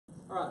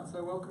Alright,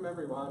 so welcome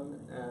everyone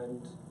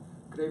and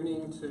good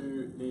evening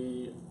to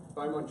the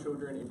Beaumont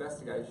Children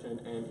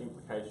investigation and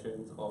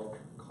implications of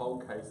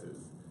cold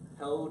cases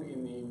held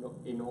in the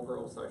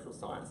inaugural Social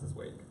Sciences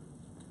Week.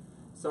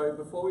 So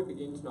before we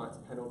begin tonight's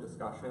panel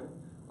discussion,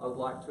 I would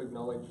like to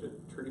acknowledge the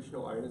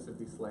traditional owners of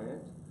this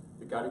land,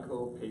 the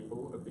Gadigal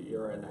people of the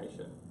Eora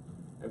Nation,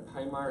 and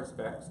pay my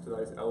respects to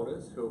those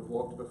elders who have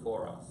walked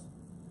before us.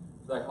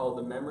 For they hold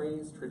the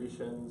memories,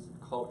 traditions,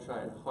 culture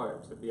and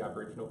hopes of the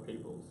Aboriginal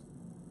peoples.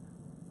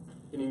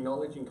 In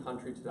acknowledging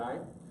country today,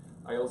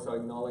 I also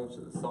acknowledge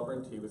that the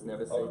sovereignty was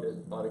never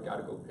ceded by the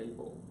Gadigal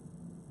people.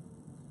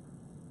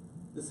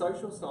 The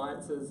social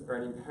sciences are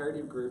an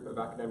imperative group of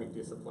academic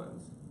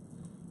disciplines,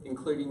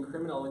 including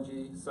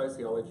criminology,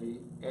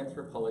 sociology,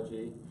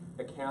 anthropology,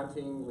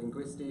 accounting,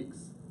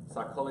 linguistics,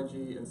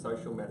 psychology and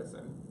social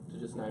medicine, to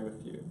just name a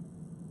few.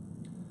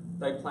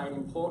 They play an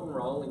important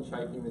role in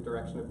shaping the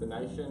direction of the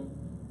nation,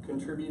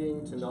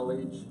 contributing to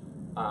knowledge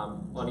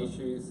on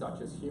issues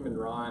such as human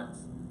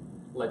rights,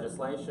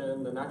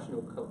 legislation, the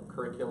national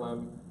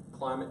curriculum,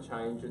 climate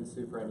change and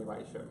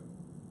superannuation.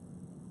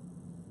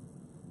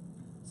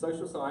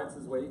 Social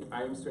Sciences Week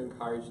aims to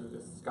encourage the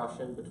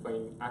discussion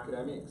between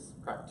academics,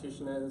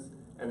 practitioners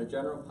and the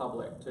general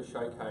public to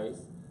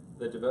showcase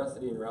the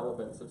diversity and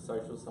relevance of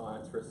social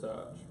science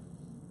research.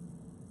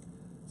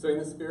 So in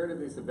the spirit of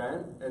this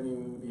event and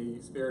in the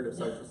spirit of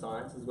Social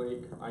Sciences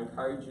Week, I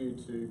encourage you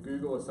to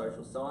Google a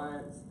social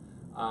science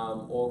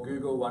or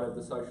Google one of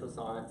the social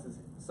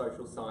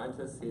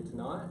scientists here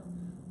tonight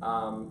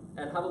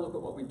and have a look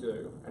at what we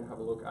do and have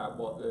a look at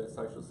what the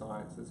social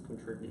sciences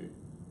contribute.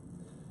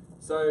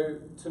 So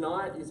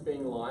tonight is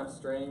being live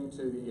streamed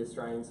to the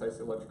Australian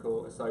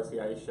Sociological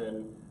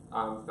Association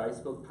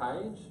Facebook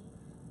page.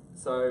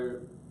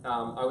 So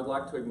I would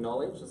like to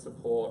acknowledge the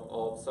support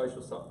of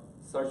Social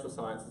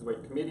Sciences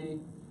Week Committee,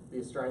 the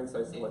Australian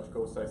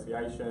Sociological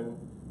Association,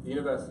 the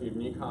University of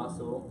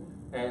Newcastle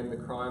and the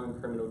Crime and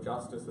Criminal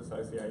Justice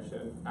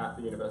Association at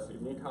the University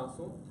of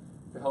Newcastle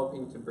for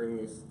helping to bring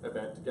this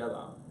event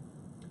together.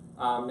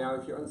 Now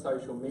if you're on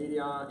social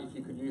media, if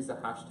you could use the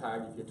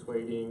hashtag if you're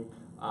tweeting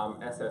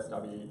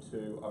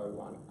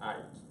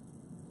SSW2018.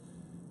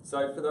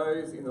 So for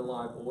those in the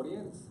live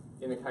audience,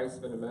 in the case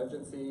of an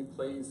emergency,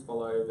 please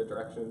follow the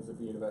directions of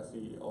the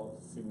University of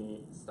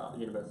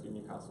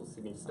Newcastle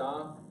Sydney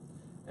staff,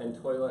 and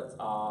toilets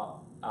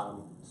are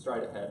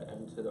straight ahead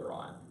and to the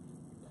right.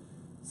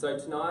 So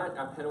tonight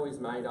our panel is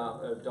made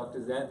up of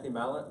Dr. Xanthé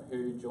Mallett,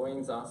 who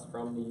joins us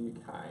from the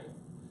UK.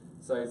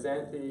 So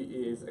Xanthé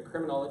is a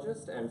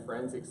criminologist and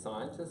forensic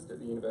scientist at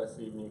the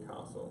University of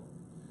Newcastle.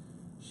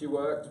 She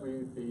worked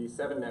with the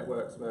 7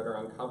 Networks Murder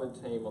Uncovered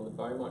team on the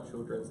Beaumont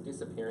Children's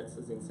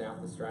disappearances in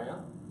South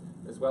Australia,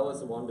 as well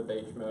as the Wanda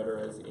Beach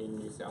murderers in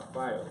New South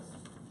Wales.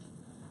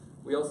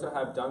 We also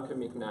have Duncan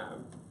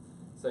McNab.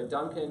 So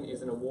Duncan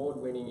is an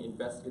award-winning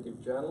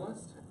investigative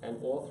journalist and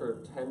author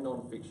of 10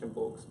 non-fiction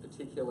books,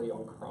 particularly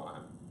on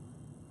crime.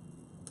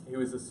 He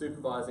was a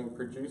supervising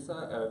producer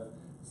of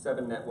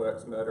 7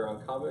 Networks Murder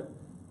Uncovered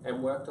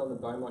and worked on the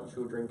Beaumont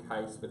Children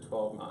case for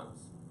 12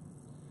 months.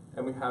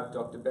 And we have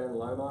Dr. Ben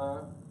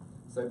Lohmeyer.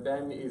 So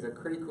Ben is a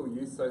critical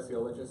youth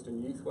sociologist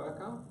and youth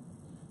worker.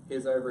 He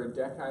has over a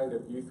decade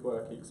of youth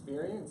work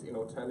experience in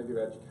alternative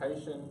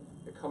education,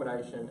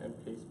 accommodation and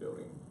peace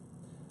building.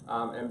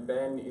 And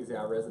Ben is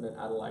our resident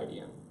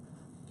Adelaidean.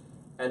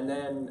 And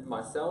then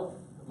myself,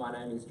 my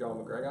name is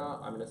McGregor.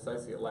 I'm an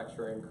associate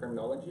lecturer in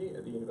criminology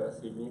at the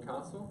University of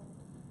Newcastle,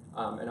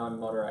 and I'm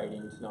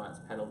moderating tonight's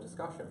panel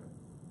discussion.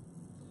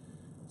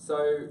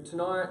 So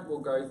tonight we'll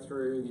go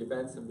through the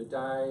events of the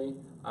day,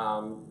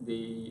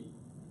 the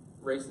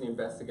recent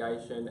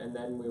investigation, and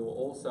then we will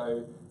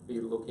also be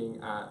looking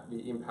at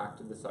the impact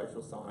of the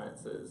social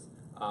sciences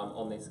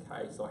on this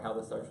case, or how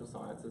the social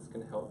sciences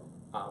can help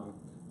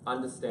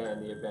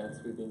understand the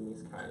events within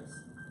this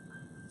case.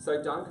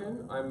 So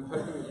Duncan, I'm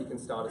hoping that you can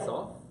start us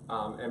off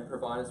and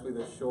provide us with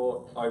a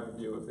short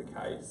overview of the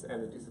case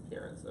and the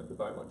disappearance of the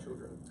Beaumont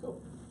Children.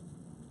 Cool.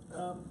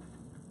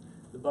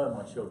 The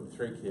Beaumont Children,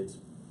 3 kids,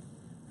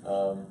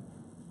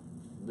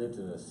 lived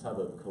in a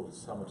suburb called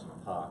Somerton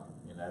Park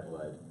in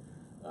Adelaide,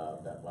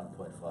 about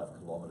 1.5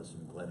 kilometres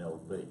from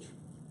Glenelg Beach.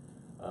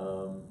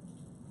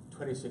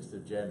 26th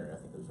of January, I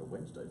think it was a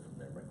Wednesday from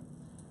memory,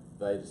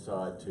 they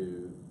decided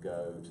to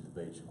go to the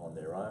beach on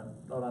their own.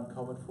 Not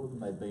uncommon for them,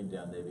 they'd been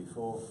down there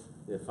before.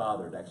 Their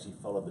father had actually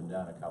followed them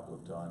down a couple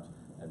of times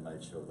and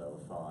made sure they were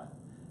fine.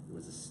 It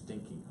was a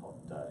stinking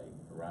hot day,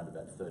 around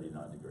about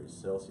 39 degrees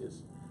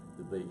Celsius.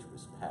 The beach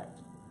was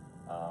packed.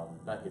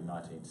 Back in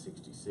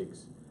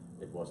 1966,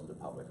 it wasn't a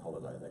public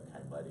holiday, that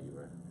came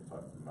later. If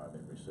my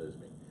memory serves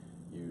me,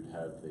 you'd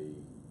have the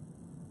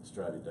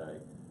Australia Day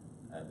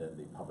and then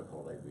the public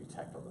holiday would be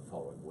tacked on the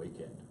following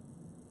weekend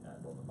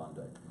and on the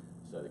Monday.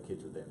 So the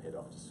kids would then head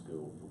off to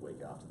school the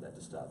week after that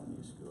to start the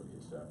new school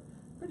year. So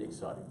pretty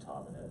exciting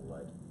time in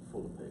Adelaide,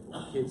 full of people.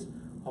 The kids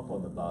hop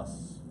on the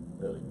bus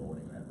early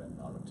morning, around about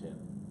 9 or 10.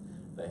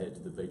 They head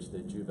to the beach,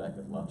 they're due back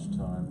at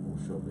lunchtime or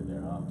shortly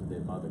thereafter.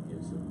 Their mother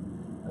gives them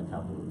a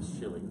couple of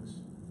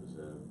shillings as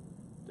a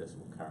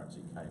decimal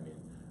currency came in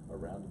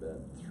around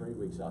about 3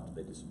 weeks after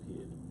they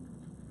disappeared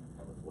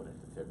on the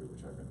 14th of February,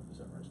 which I remember for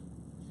some reason.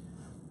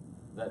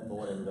 That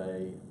morning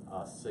they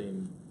are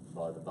seen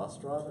by the bus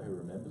driver who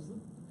remembers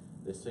them.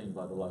 They're seen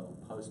by the local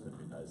postman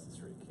who knows the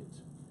 3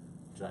 kids.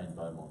 Jane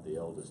Beaumont, the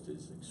eldest,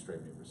 is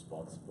extremely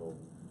responsible,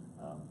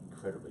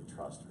 incredibly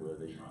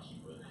trustworthy.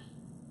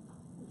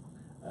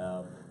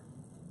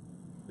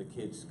 The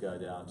kids go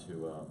down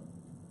to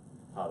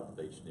part of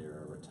the beach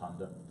near a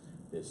rotunda.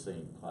 They're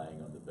seen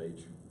playing on the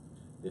beach.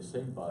 They're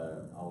seen by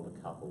an older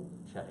couple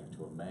chatting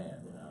to a man,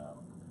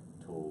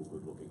 tall,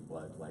 good-looking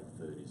bloke, late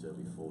 30s,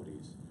 early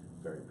 40s,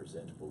 very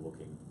presentable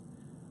looking.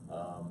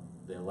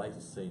 They're later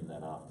seen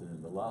that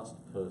afternoon. The last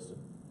person,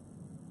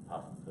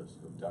 apart from the person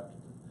who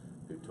abducted them,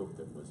 who took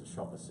them was a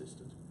shop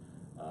assistant.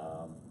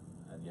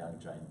 And young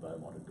Jane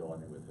Beaumont had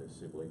gone in with her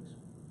siblings,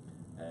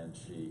 and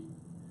she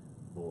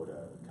bought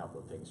a couple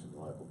of things from the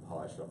local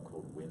pie shop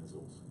called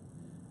Winsel's.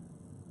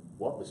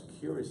 What was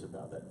curious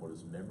about that, what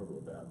is memorable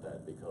about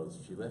that, because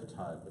she left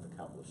home with a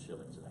couple of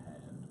shillings in her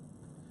hand,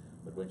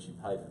 but when she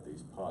paid for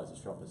these pies, the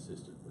shop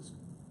assistant was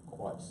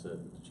quite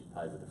certain that she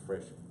paid with a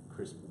fresh,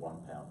 crisp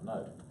 £1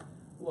 note.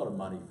 A lot of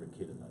money for a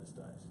kid in those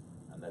days,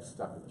 and that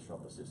stuck in the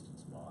shop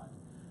assistant's mind.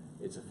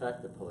 It's a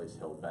fact the police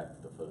held back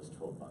for the first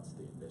 12 months of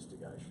the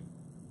investigation.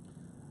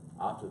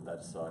 After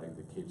that sighting,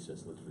 the kids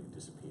just literally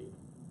disappeared,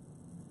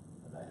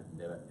 and they have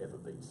never ever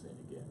been seen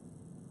again.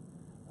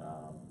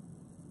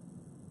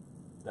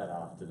 That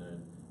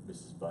afternoon,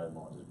 Mrs.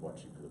 Beaumont is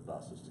watching for the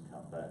buses to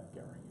come back,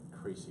 going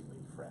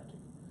increasingly frantic.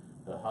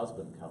 Her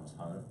husband comes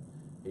home.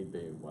 He'd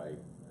been away,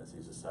 as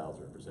he's a sales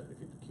representative.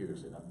 He'd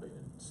curiously enough been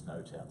in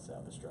Snowtown,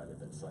 South Australia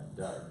that same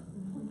day.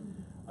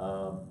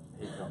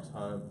 He comes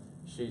home.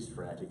 She's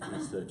frantic.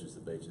 He searches the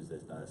beaches.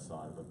 There's no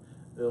sign of them.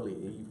 Early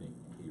evening,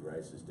 he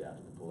races down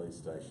to the police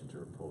station to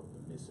report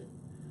them missing.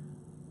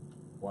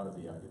 One of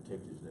the young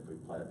detectives, and if we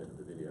play a bit of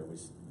the video,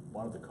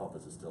 one of the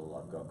coppers is still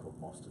alive, a guy called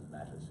Mostyn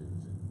Matters, who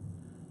was in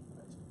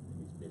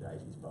his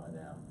mid-80s by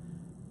now.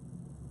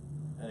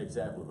 An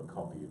example of a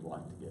copper you'd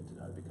like to get to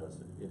know,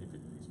 because even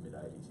in his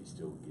mid-80s, he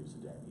still gives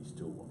a damn. He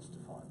still wants to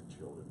find the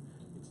children.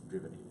 It's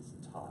driven him his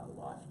entire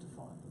life to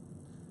find them.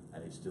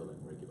 And he's still in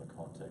regular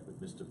contact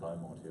with Mr.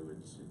 Beaumont, who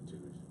is into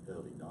his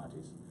early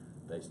 90s.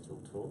 They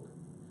still talk.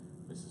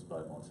 Mrs.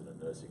 Beaumont's in a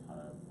nursing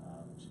home.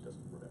 She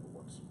doesn't remember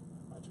much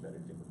about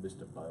anything, but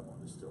Mr.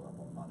 Beaumont is still up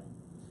on money.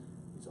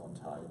 He's on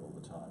target all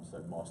the time. So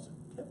Mostyn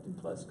kept in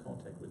close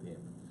contact with him,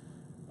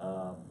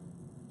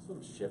 sort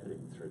of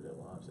shepherding through their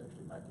lives,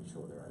 actually, making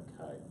sure they're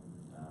okay,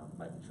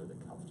 making sure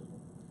they're comfortable.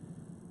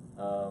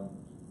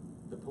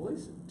 The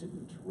police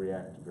didn't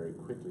react very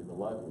quickly. The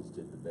locals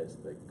did the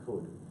best they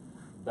could.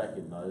 Back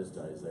in those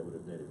days, they would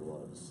have needed a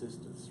lot of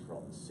assistance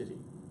from the city,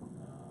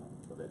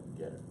 but they didn't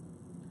get it.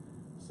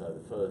 So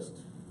the first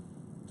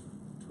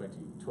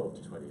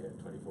 12 to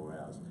 24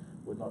 hours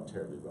were not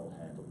terribly well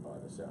handled by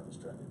the South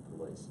Australian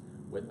police.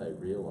 When they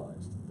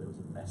realised there was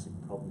a massive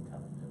problem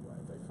coming their way,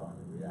 they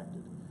finally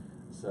reacted.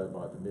 So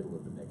by the middle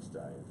of the next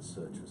day, the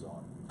search was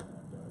on,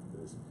 and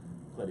there's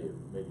plenty of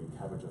media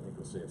coverage, I think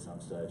we'll see at some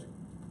stage,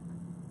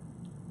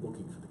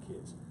 looking for the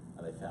kids,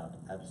 and they found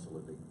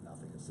absolutely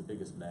nothing. It's the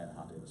biggest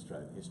manhunt in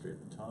Australian history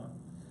at the time.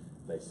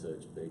 They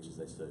searched beaches,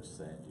 they searched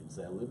sand dunes,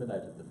 they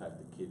eliminated the fact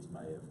that kids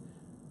may have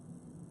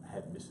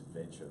had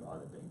misadventure,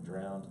 either being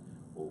drowned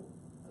or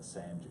a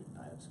sand dune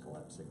perhaps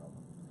collapsing on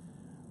them.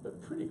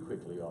 But pretty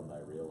quickly on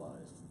they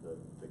realised that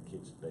the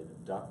kids had been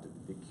abducted.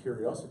 The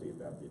curiosity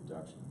about the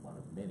abduction, one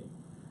of many,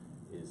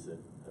 is that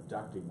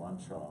abducting one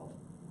child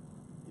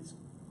is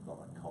not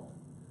uncommon.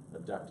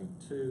 Abducting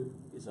 2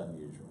 is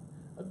unusual.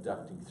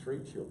 Abducting 3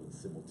 children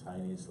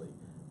simultaneously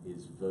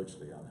is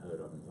virtually unheard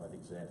of. I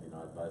think Xanthé and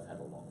I both had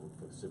a long look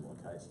for similar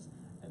cases,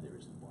 and there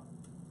isn't one.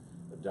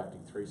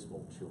 Abducting 3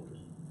 small children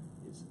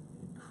is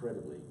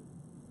incredibly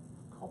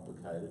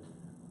complicated,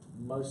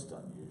 most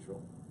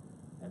unusual,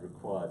 and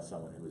required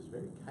someone who was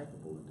very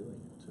capable of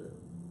doing it too.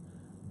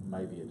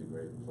 Maybe a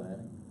degree of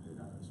planning, who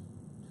knows.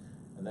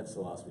 And that's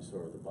the last we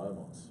saw of the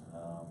Beaumonts.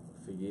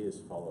 For years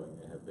following,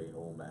 there have been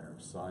all manner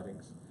of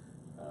sightings.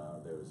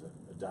 There was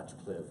a Dutch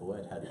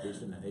clairvoyant, had a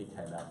vision, and he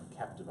came out and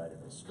captivated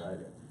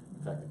Australia.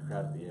 In fact, the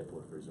crowd at the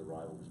airport for his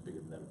arrival was bigger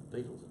than that of the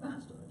Beatles at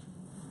that stage.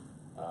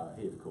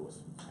 He, of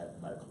course,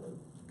 had no clue,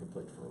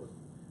 complete fraud.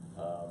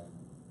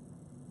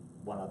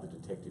 One other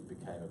detective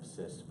became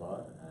obsessed by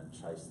it and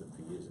chased them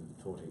for years and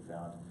thought he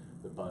found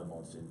the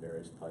Beaumonts in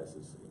various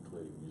places,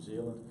 including New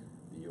Zealand,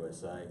 the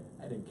USA,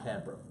 and in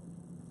Canberra.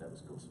 That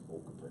was, of course, all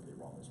completely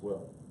wrong as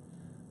well.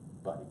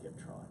 But he kept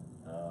trying.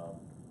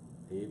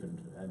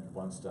 And at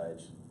one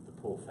stage, the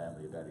poor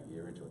family, about a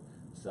year into it,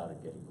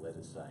 started getting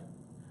letters saying,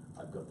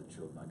 "I've got the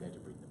children, I'm going to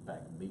bring them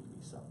back, meet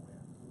me somewhere."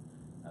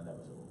 And that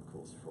was all, of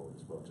course, fraud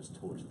as well, just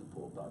tortured the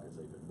poor buggers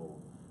even more.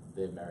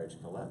 Their marriage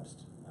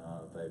collapsed.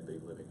 They've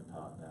been living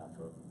apart now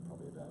for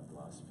probably about the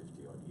last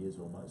 50 odd years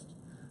almost.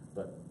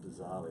 But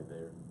bizarrely,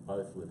 they're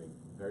both living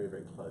very,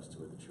 very close to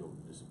where the children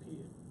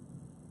disappeared.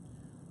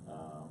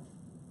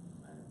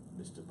 And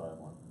Mr.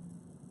 Beaumont,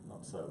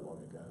 not so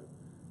long ago,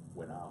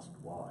 when asked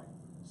why,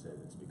 said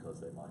it's because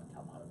they might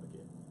come home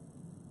again.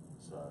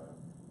 So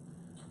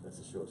that's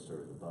a short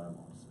story of the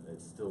Beaumonts. And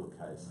it's still a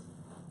case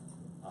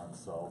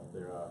unsolved.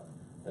 There are,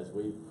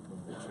 when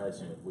we're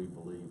chasing it, we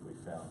believe we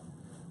found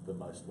the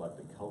most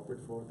likely culprit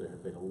for it. There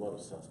have been a lot of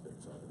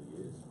suspects over the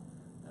years,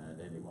 and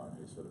anyone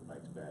who sort of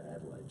makes bad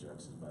Adelaide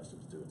jokes, as most of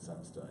us do at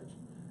some stage,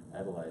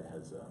 Adelaide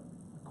has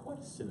quite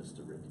a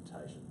sinister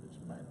reputation which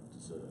may not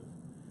deserve.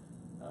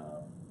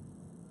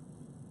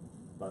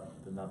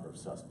 But the number of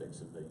suspects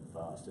have been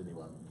vast.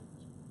 Anyone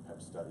who's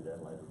perhaps studied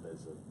Adelaide,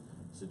 there's a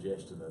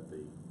suggestion that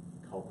the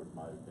culprit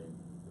might have been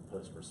the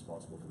person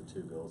responsible for the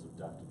 2 girls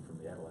abducted from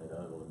the Adelaide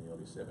Oval in the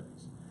early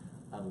 70s.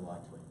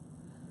 Unlikely.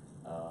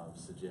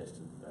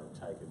 Suggested that they were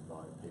taken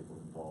by people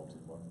involved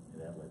in what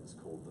in Adelaide is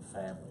called the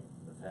family.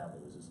 The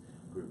family was this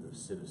group of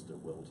sinister,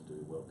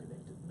 well-to-do,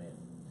 well-connected men,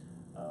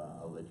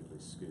 allegedly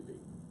scooping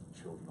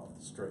children off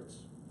the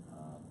streets.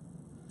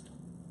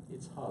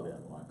 It's highly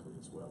unlikely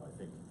as well. I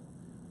think,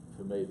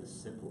 for me, the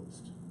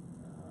simplest,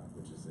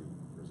 which is the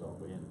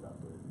result we ended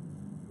up with,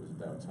 was that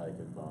they were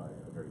taken by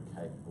a very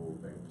capable,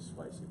 very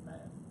persuasive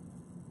man.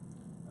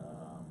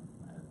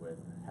 And when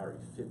Harry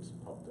Phipps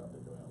popped up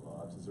into our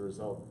lives, as a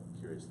result,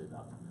 curiously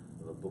enough,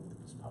 of a book that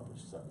was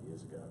published some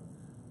years ago,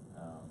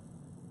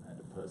 and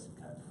a person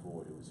came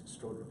forward who was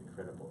extraordinarily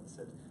credible and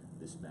said,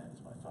 "This man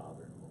is my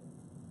father-in-law.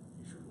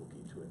 You should look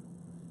into him."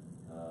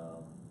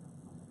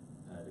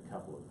 And a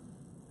couple of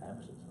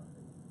amateurs, I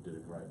think, did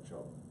a great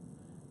job,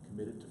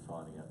 committed to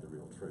finding out the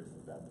real truth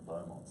about the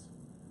Beaumonts.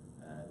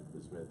 And it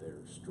was with their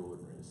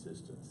extraordinary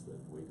assistance that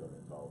we got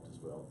involved as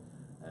well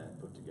and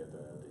put together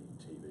the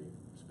TV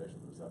special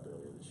that was up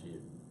earlier this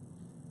year.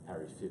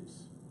 Harry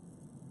Phipps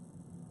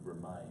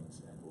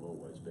remains and will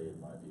always be, in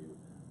my view,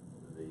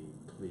 the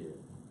clear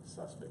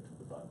suspect for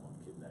the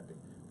Beaumont kidnapping.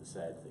 The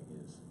sad thing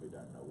is we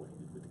don't know what he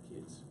did with the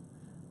kids.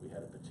 We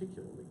had a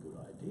particularly good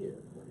idea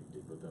of what he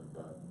did with them,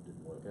 but it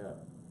didn't work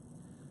out.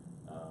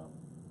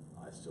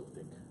 I still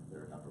think there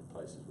are a number of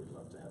places we'd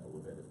love to have a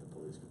look at if the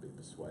police could be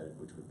persuaded,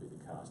 which would be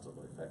the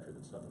Castalloy factory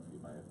that some of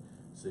you may have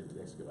seen was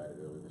excavated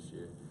earlier this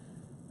year,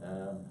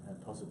 and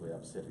possibly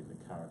upsetting the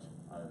current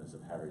owners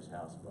of Harry's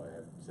house by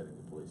setting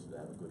the police to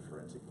have a good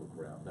forensic look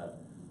around that,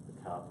 the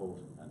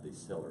carport and the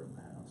cellar in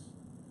the house.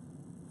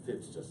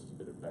 Phipps, just as a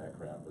bit of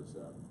background, was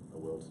a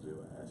well-to-do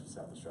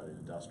South Australian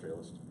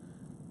industrialist,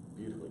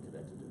 beautifully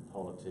connected in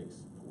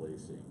politics,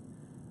 policing,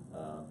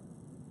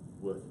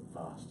 worth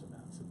vast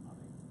amounts of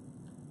money,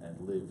 and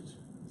lived,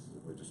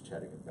 we were just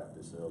chatting about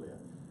this earlier,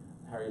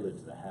 Harry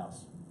lived in a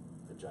house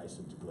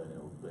adjacent to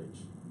Glenelg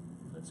Beach.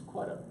 And it's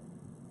quite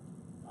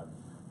I'm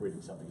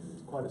reading something,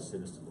 it's quite a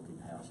sinister looking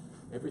house.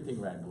 Everything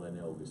around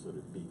Glenelg is sort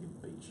of big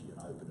and beachy and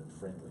open and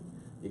friendly.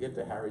 You get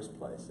to Harry's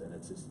place and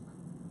it's this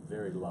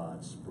very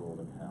large,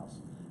 sprawling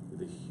house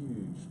with a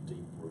huge,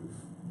 deep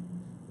roof.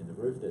 In the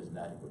roof there's an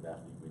attic without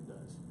any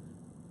windows.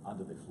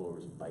 Under the floor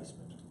is a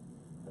basement.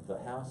 The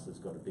house has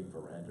got a big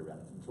veranda around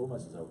it. It's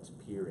almost as though it's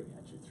peering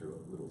at you through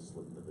a little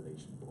slit in the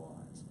Venetian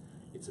blinds.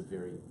 It's a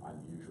very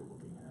unusual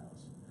looking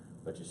house.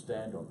 But you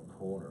stand on the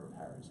corner of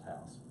Harry's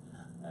house,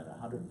 and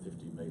 150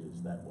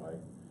 metres that way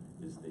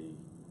is the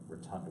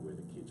rotunda where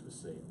the kids were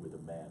seen with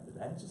a man that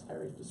answers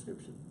Harry's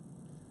description.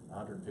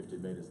 150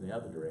 metres in the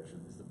other direction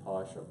is the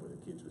pie shop where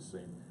the kids were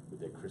seen with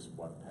their crisp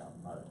 £1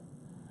 note.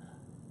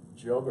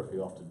 Geography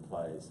often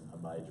plays a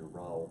major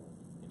role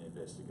in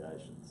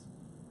investigations.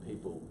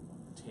 People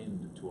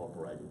tend to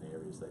operate in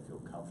areas they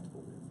feel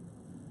comfortable with.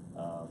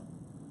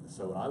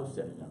 So when I was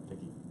standing there, I'm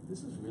thinking,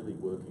 this is really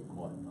working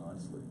quite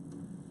nicely.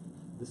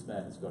 This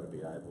man has got to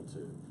be able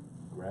to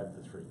grab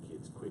the 3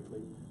 kids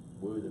quickly,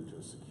 woo them to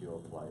a secure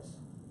place,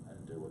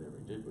 and do whatever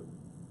he did with them.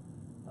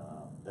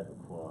 That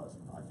requires,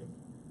 I think,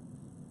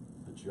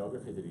 the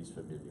geography that he's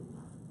familiar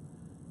with.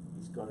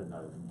 He's got to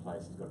know the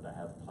place, he's got to know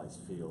how the place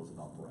feels and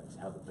operates,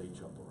 how the beach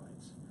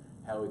operates,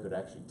 how he could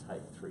actually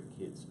take 3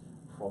 kids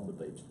from the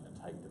beach and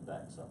take them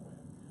back somewhere.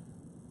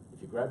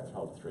 If you grabbed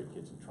hold of 3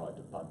 kids and tried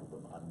to bundle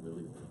them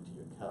unwillingly into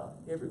your car,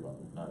 everyone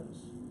would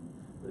notice.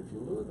 But if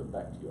you lure them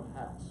back to your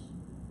house,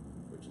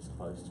 which is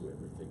close to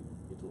everything,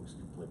 it looks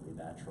completely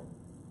natural.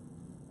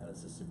 And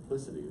it's the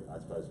simplicity, I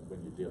suppose,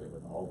 when you're dealing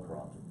with old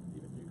crimes,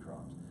 even new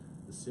crimes,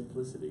 the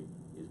simplicity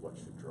is what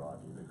should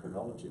drive you. The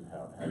chronology of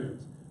how it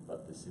happens,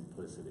 but the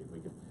simplicity.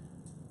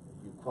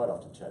 You quite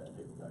often chat to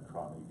people about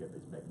crime and you get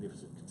these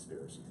magnificent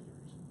conspiracy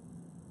theories.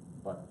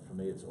 But for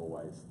me, it's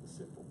always the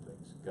simple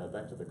things. Go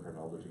back to the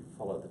chronology,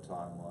 follow the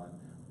timeline,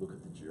 look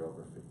at the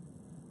geography,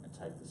 and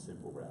take the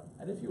simple route.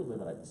 And if you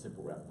eliminate the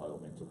simple route, by all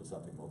means, look at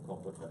something more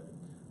complicated,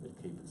 but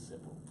keep it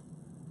simple.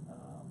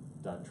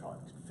 Don't try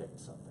and perfect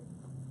something.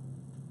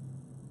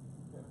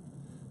 Yeah.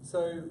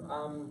 So,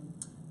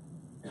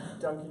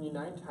 Duncan, you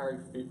named Harry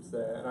Phipps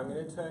there, and I'm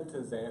going to turn to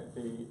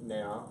Xanthé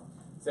now.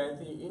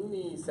 Xanthé, in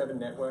the 7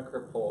 Network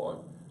report,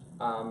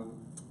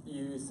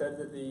 you said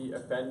that the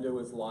offender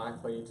was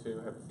likely to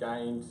have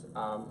gained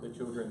the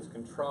children's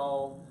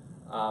control,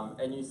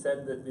 and you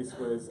said that this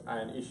was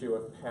an issue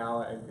of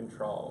power and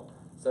control.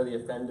 So the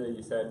offender,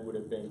 you said, would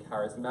have been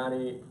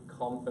charismatic,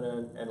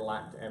 confident, and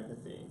lacked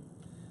empathy.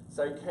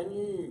 So can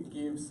you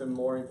give some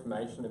more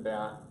information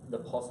about the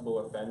possible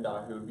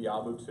offender who would be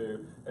able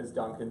to, as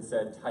Duncan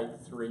said, take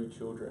 3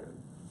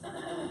 children?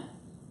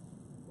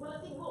 Well,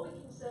 I think what we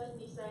can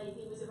certainly say,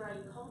 he was a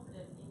very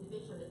confident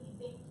individual. If you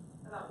think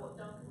about what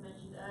Duncan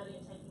mentioned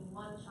earlier, taking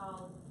 1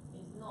 child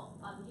is not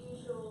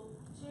unusual,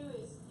 2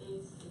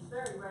 is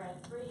very rare,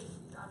 3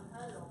 is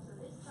unheard of. So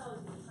this tells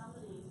you that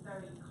somebody is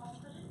very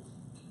confident,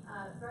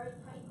 very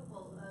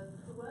capable of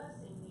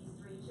coercing these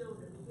 3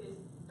 children, because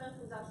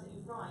Duncan's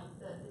absolutely right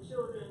that the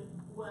children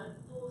weren't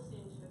forced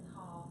into a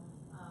car,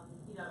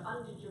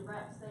 under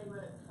duress. They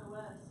were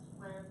coerced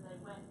wherever they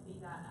went, be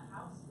that a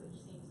house, which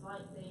seems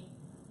likely,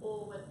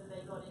 or whether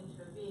they got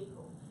into a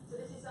vehicle. So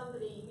this is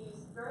somebody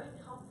who's very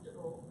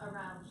comfortable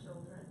around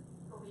children,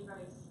 probably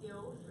very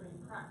skilled through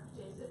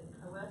practice at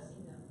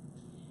coercing them.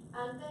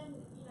 And then,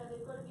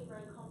 they've got to be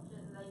very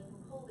confident that they can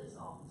pull this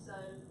off. So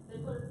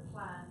they've got a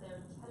plan,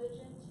 they're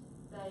intelligent,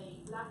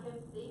 they lack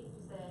empathy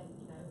because they're,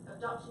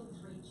 abducting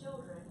 3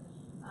 children.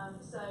 And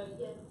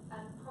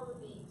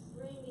probably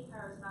extremely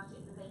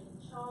charismatic that they can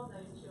charm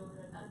those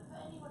children and put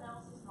anyone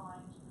else's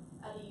mind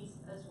at ease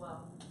as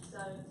well. So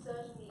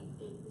certainly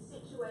the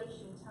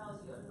situation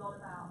tells you a lot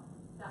about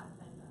that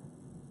offender.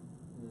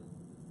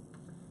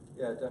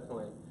 Yeah,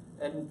 definitely.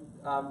 And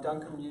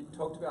Duncan, you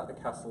talked about the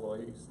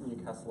new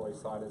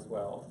Castalloy site as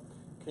well.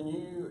 Can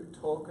you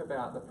talk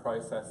about the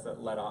process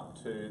that led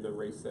up to the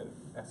recent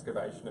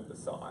excavation of the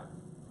site?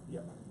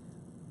 Yeah.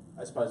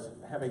 I suppose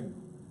having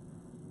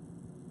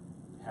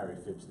Harry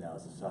Phipps now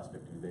as a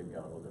suspect, you then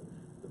go and look at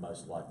the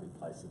most likely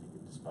place that he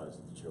could dispose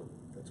of the children.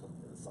 That's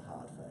the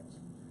hard facts.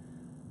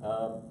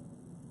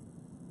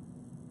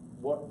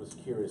 What was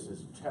curious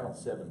is Channel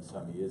 7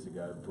 some years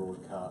ago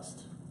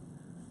broadcast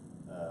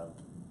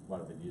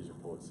one of the news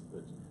reports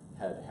that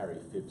had Harry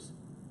Phipps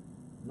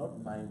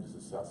not named as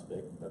a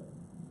suspect, but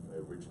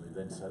originally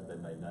then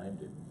they named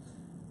him.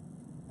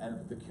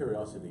 And the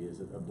curiosity is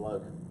that a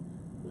bloke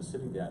was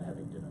sitting down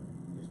having dinner.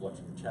 He's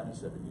watching the Channel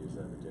 7 news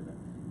over dinner.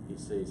 He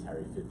sees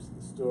Harry Phipps in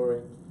the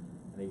story,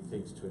 and he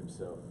thinks to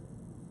himself,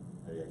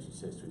 or he actually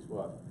says to his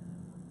wife,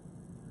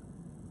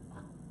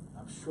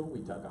 I'm sure we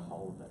dug a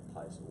hole in that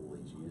place all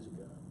these years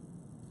ago.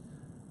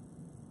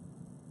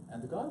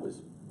 And the guy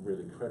was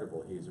really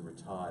credible. He's a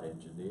retired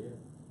engineer,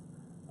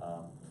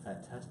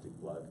 fantastic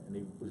bloke, and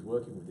he was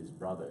working with his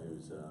brother,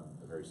 who's a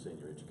very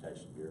senior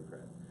education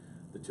bureaucrat.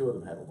 The two of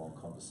them had a long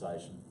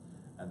conversation,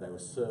 and they were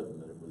certain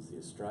that it was the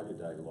Australia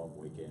Day long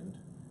weekend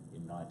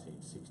in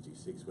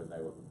 1966 when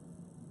they were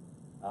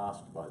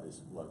asked by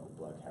this local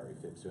bloke, Harry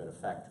Phipps, who had a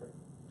factory,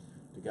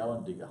 to go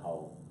and dig a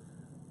hole.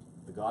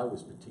 The guy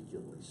was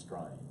particularly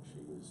strange.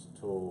 He was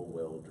tall,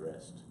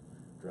 well-dressed,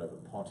 drove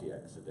a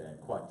Pontiac sedan,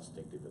 quite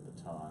distinctive at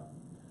the time,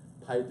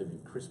 paid them in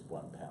crisp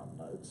 £1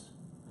 notes,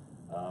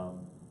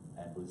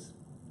 and was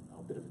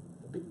a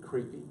bit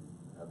creepy,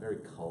 very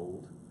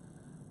cold.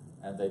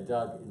 And they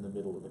dug in the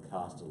middle of the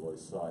Castalloy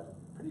site,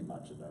 pretty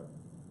much in a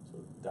sort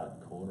of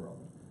dud corner of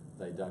it.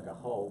 They dug a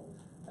hole,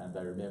 and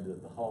they remembered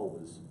that the hole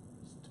was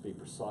to be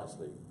precise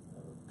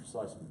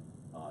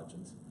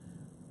margins,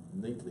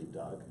 neatly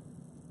dug,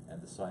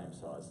 and the same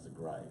size as the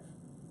grave.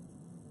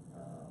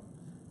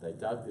 They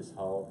dug this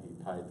hole, he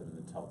paid them, and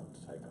then told them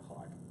to take a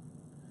hike.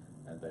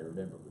 And they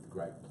remember it with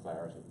great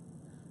clarity.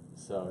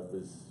 So it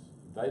was,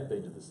 they'd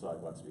been to the site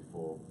once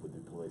before with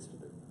the police for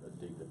a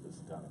dig that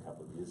was done a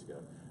couple of years ago.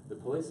 The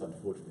police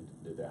unfortunately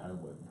didn't do their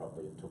homework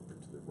properly and took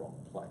them to the wrong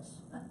place.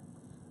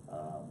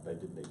 They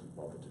didn't even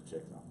bother to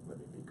check, let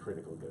me be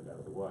critical, get it out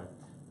of the way.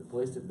 The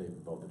police didn't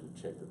even bother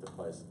to check that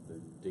the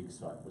dig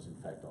site was in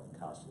fact on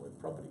Castalloy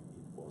property.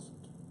 It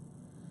wasn't.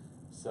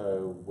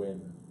 So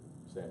when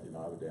Xanthé and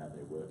I were down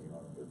there working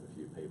on it with a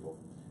few people,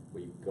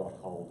 we got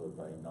hold of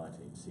a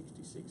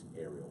 1966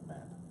 aerial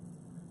map.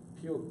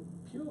 Pure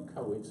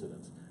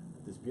coincidence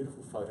that this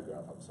beautiful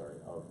photograph,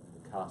 of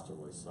the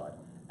Castalloy site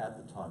at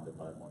the time the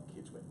Beaumont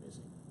kids went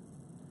missing.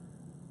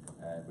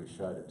 And we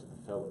showed it to the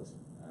fellas.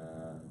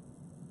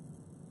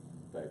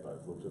 They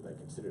both looked at it, they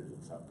considered it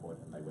at some point,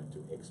 and they went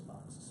to X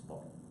marks the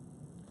spot.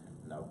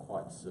 And they were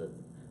quite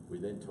certain. We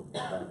then took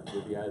them back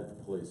with the aid of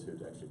the police,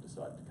 who'd actually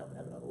decided to come and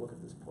have another look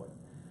at this point,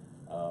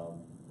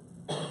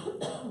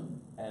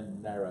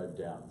 and narrowed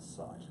down the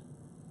site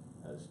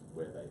as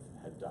where they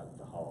had dug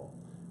the hole.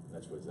 And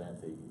that's where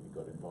Xanthé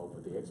got involved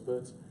with the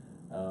experts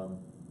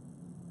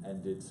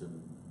and did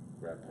some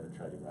ground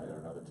penetrating radar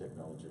and other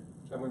technology.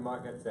 And we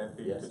might get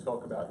Xanthé Yes. to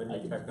talk about the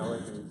new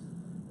technologies.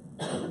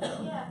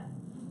 Yeah,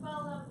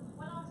 well,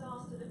 when I was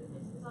asked to look at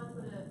this,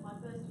 because my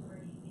first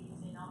degree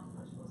is in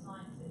archaeological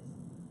sciences,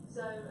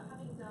 so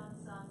having done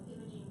some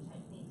imaging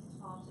techniques as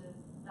part of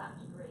that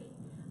degree,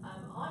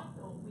 I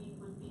thought we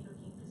would be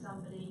looking for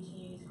somebody to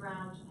use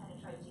ground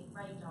penetrating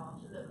radar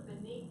to look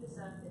beneath the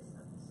surface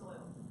of the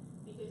soil,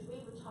 because we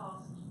were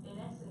tasked in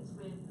essence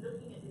with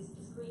looking at this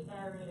discrete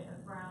area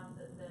of ground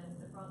that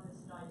the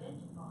brothers had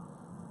identified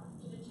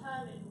to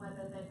determine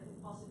whether there could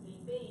possibly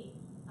be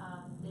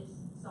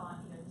this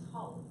site, this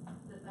hole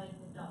that they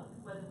had dug,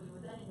 whether we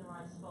were then in the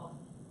right spot,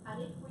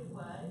 and if we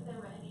were, if there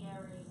were any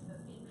areas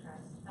of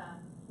interest,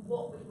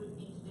 what we would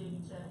need to do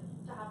to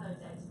to have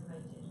those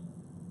excavated.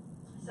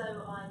 So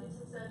I did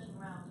some searching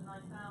around and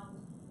I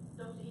found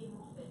Dr. Ian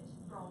Moffat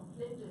from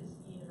Flinders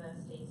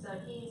University. So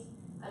he's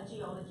a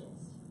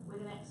geologist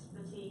with an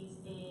expertise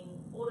in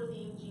all of the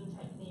imaging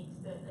techniques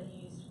that are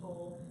used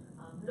for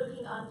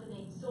looking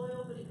underneath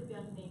soil, but it could be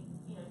underneath,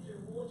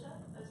 through water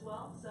as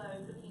well. So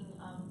looking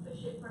for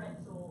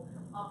shipwrecks or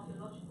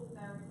archaeological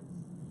burials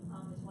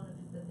is one of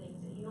the things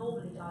that he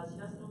normally does. He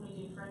doesn't normally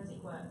do forensic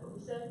work, but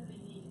we certainly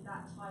needed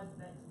that type of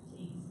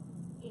expertise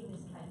in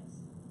this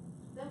case.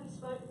 Then we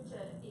spoke to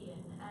Ian,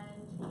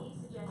 and he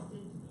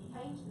suggested he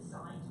came to the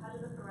site, had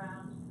a look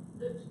around,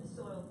 looked at the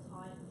soil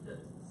type,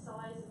 looked at the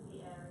size of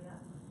the area,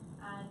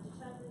 and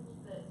determined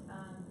that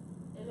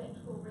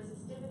electrical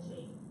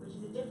resistivity, which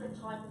is a different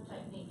type of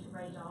technique to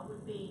radar,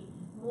 would be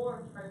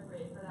more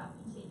appropriate for that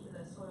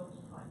particular soil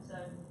type. So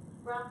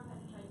ground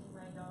penetrating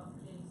radar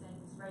clearly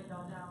sends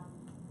radar down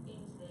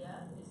into the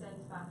earth, and it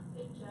sends back a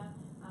picture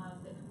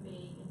that can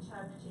be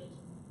interpreted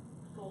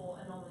for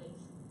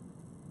anomalies.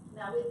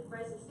 Now with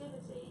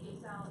resistivity, it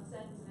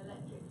sends an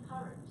electric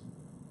current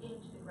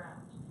into the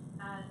ground,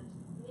 and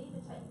neither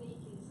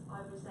technique is,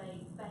 I would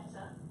say,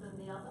 better than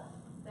the other.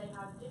 They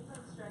have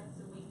different strengths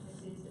and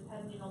weaknesses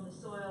depending on the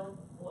soil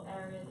or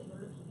area that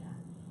you're looking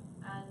at.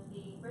 And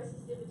the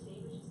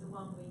resistivity, which is the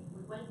one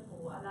we went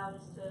for,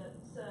 allowed us to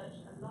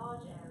search a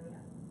large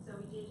area. So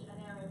we did an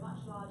area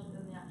much larger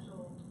than the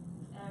actual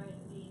area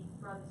that the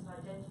brothers had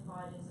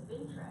identified as of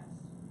interest,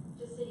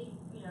 to see,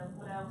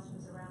 what else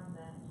was around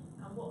there.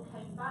 And what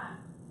came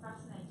back,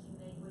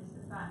 fascinatingly, was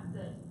the fact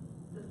that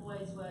the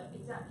boys were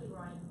exactly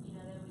right.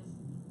 There was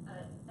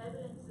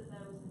evidence that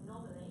there was an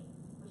anomaly,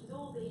 which is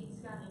all the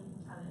scanning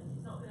can tell us.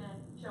 It's not going to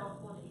show us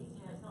bodies,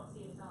 it's not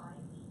CSI,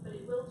 but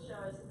it will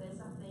show us that there's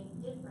something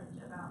different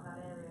about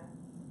that area.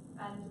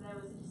 And there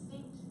was a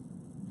distinct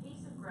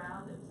piece of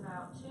ground that was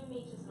about 2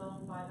 meters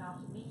long by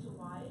about 1 meter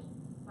wide,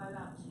 by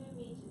about 2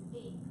 meters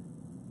deep,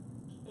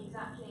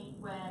 exactly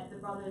where the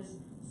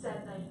brothers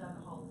said they'd dug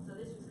a hole. So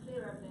this was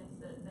clear evidence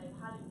that they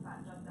had in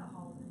fact dug that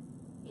hole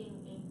in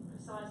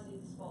precisely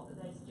the spot that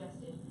they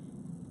suggested.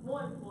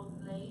 More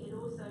importantly, it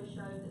also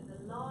showed that the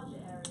larger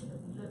area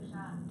that we looked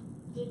at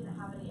didn't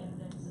have any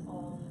evidence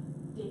of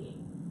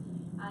digging.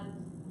 And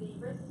the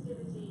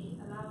resistivity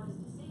allowed us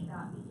to see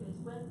that because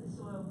when the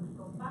soil would have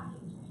gone back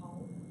into a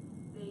hole,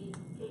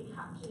 it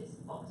captures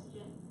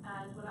oxygen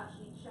and will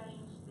actually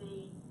change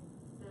the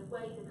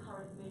way the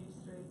current moves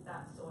through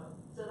that soil.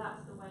 So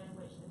that's the way in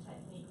which the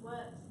technique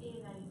works.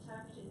 Ian then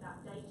interpreted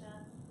that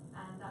data,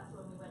 and that's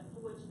when we went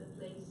forward to the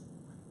police.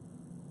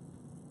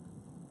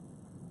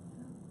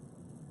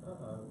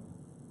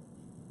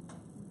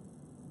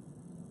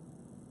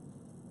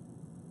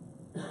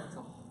 It's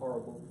a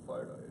horrible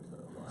photo to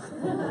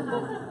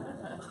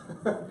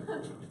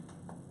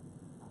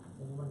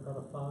Anyone got a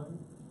phone?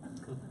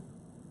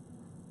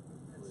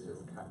 Let's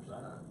just capture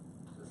that.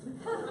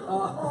 Oh,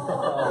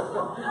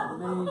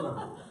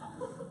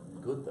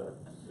 Good though.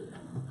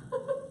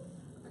 Okay,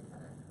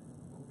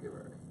 we'll give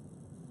her.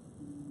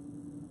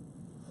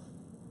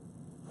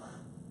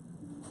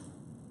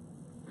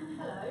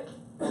 Hello.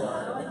 Hello.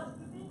 I lost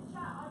the big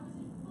chat. I was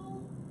in full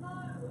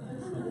flow.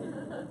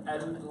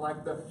 And like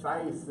the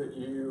face that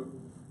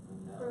you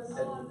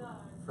Oh no.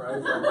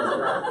 froze on was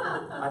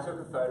great. I took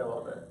a photo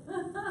of it.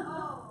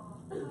 Oh.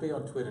 It'll be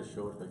on Twitter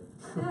shortly.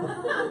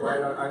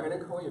 Wait, I'm going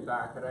to call you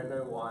back. I don't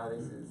know why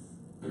this is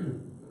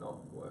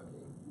not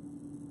working.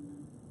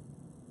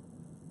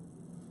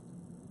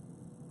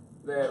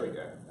 There we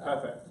go.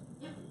 Perfect.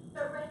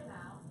 You're red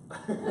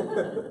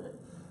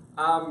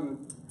now.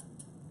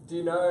 Do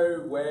you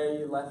know where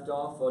you left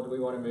off, or do we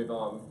want to move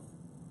on?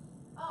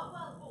 Oh,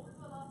 well, what was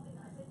the last thing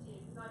I said to you?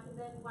 Because I can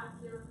then wax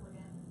lyrical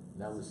again.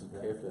 Now listen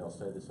carefully, I'll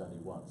say this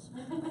only once.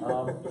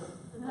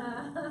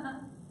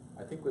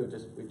 I think we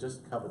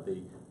just covered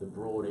the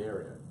broad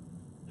area.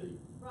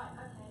 Right,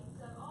 okay.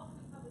 So after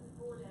we covered the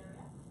broad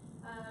area,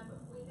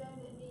 we then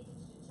needed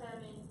to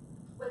determine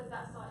whether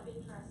that site of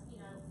interest,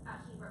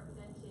 actually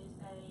represented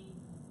a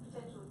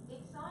potential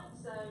dig site.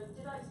 So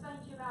did I explain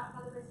to you about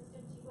how the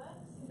resistivity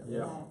works?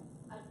 Yeah.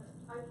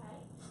 Okay.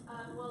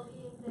 Well,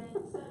 Ian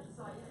then searched the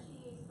site. He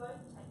actually used both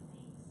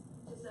techniques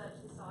to search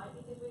the site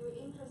because we were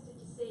interested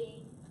to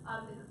see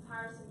the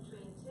comparison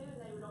between the two, and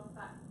they would offer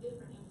back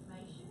different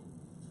information.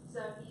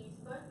 So he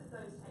used both of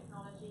those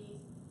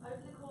technologies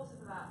over the course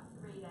of about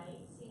 3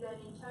 days. He then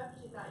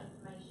interpreted that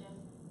information.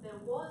 There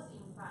was,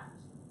 in fact,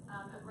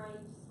 a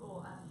grave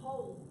or a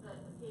hole that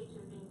appeared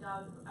to have been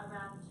dug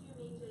around 2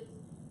 meters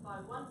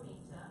by 1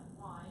 meter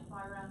wide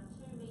by around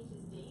 2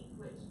 meters deep,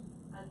 which,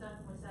 as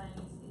Duncan was saying,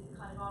 is the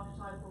kind of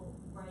archetypal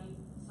grave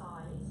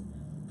size.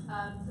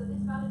 So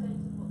this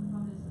validated what the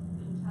brothers have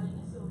been telling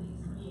us all these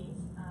years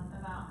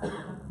about how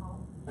to dug a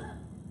hole.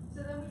 So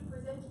then we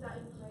presented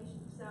that information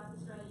to South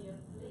Australia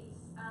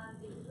Police, and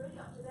it was really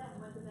up to them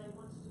whether they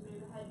wanted to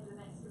move ahead with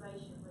an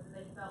excavation, whether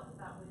they felt that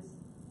that was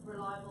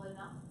reliable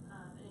enough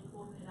and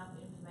important enough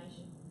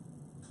information.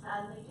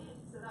 And they did.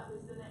 So that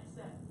was the next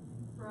step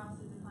for us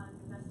as a kind of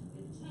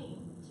investigative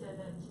team to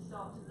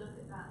start to look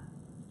at that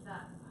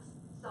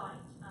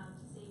site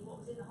to see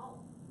what was in the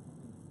hole.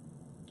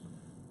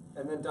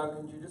 And then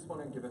Duncan, do you just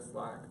want to give us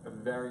like a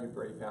very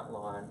brief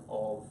outline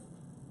of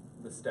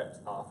the steps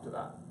after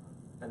that?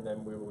 And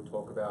then we will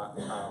talk about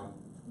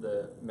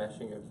the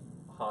meshing of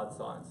hard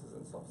sciences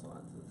and soft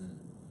sciences.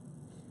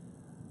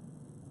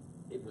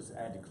 It was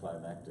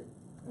anticlimactic,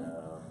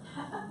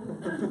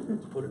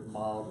 to put it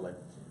mildly.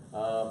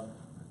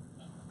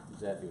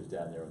 Xanthé was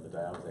down there on the day.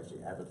 I was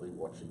actually avidly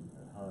watching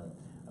at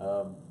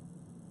home.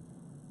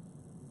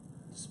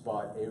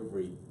 Despite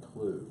every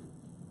clue,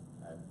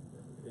 and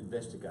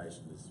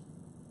investigation is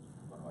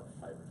one of my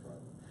favourite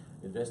phrases.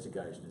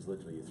 Investigation is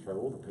literally you throw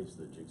all the pieces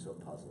of the jigsaw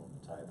puzzle on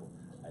the table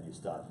and you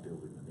start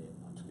building them in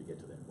until you get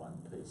to that one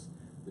piece.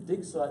 The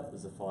dig site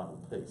was the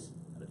final piece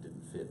and it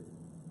didn't fit.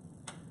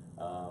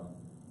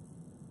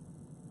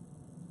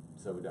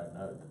 So we don't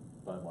know. The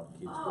Beaumont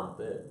kids weren't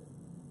there.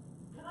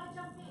 Can I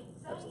jump in?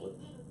 Say Absolutely. it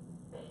didn't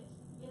fit.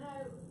 You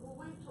know, well,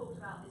 we've talked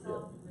about this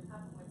argument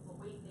happened with what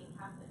we think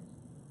happened.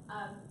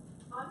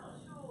 I'm not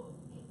sure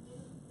it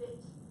didn't fit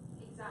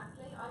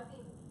exactly. I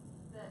think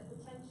that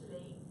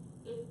potentially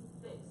if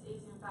Phipps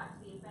is in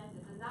fact the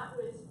offender, then that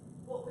was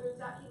what we were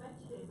exactly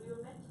meant to do. We were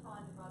meant to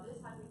find the brothers,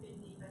 had we been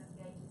the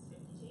investigators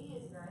 52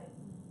 years ago.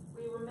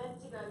 We were meant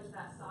to go to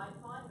that side,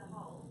 find the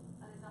hole,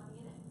 and there's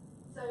nothing in it.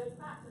 So in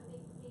fact, I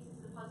think the pieces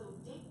of the puzzle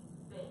did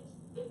fit.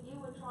 If you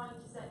were trying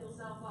to set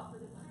yourself up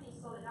with a pretty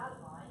solid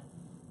alibi,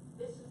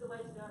 this was the way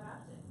to go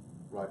about it.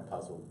 Right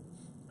puzzle.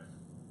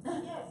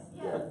 Yes,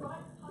 Yeah.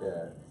 right puzzle.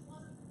 Yeah. This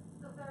wasn't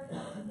the very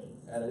first piece.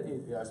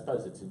 And I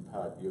suppose it's in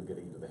part you're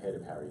getting into the head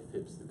of Harry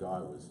Phipps. The guy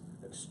was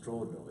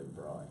extraordinarily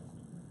bright,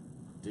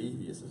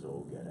 devious as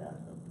all get out,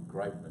 a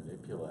great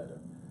manipulator.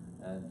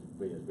 And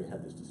we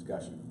had this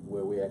discussion,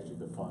 were we actually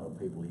the final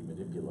people he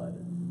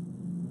manipulated?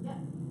 Yeah.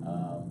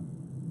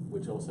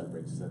 Which also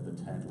brings us at the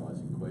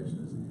tantalising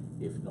question is,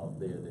 if not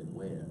there, then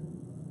where?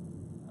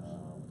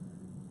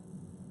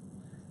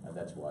 And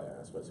that's why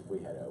I suppose if we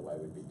had our way,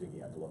 we'd be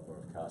digging up a lot more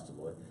of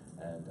Castalloy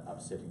and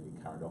upsetting the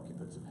current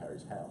occupants of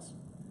Harry's house.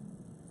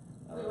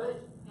 We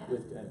would,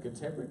 yeah. And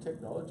contemporary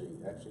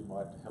technology actually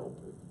might help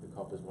if the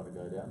coppers want to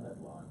go down that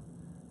line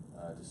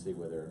to see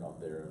whether or not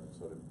there are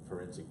sort of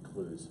forensic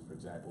clues, for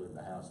example, in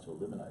the house to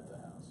eliminate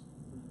the house.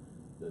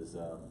 There's,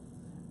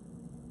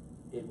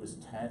 it was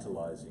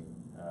tantalising.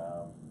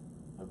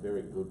 A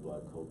very good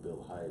bloke called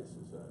Bill Hayes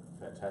is a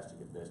fantastic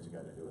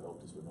investigator who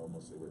helped us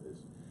enormously with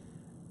this.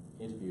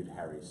 Interviewed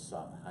Harry's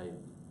son,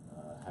 Hayden.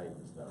 Hayden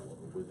is no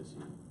longer with us,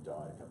 he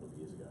died a couple of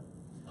years ago.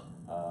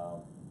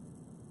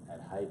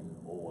 And Hayden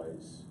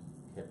always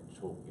kept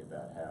talking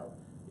about how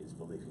his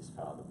belief his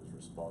father was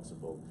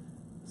responsible,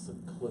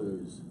 some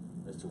clues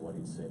as to what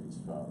he'd seen his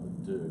father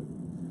do.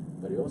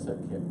 But he also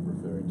kept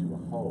referring to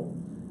a hole.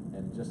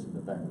 And just in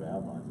the back of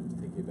our minds, and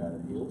thinking about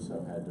it, he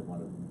also had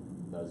one of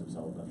those of us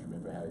old enough to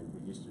remember how you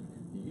used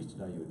to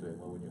know you were doing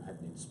well when you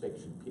had an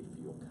inspection pit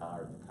for your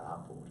car in the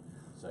carport.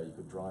 So you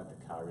could drive the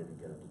car in and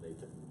get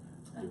underneath it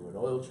and do an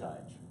oil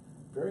change.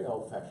 Very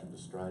old-fashioned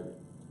Australian.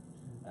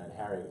 And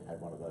Harry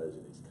had one of those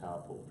in his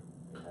carport.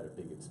 He had a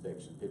big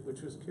inspection pit,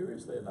 which was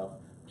curiously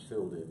enough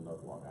filled in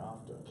not long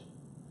after.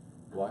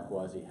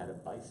 Likewise, he had a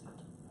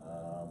basement.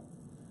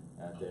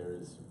 And there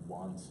is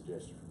one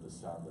suggestion from the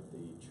son that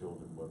the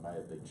children may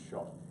have been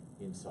shot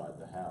inside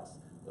the house.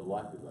 The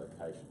likely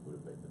location would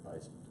have been the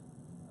basement.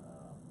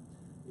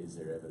 Is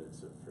there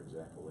evidence of, for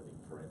example, any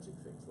forensic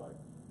things like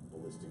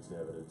ballistics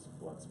evidence,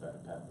 blood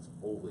spatter patterns,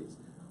 all these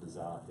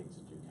bizarre things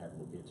that you can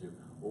look into,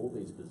 all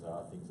these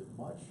bizarre things that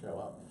might show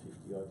up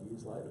 50-odd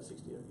years later,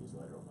 60-odd years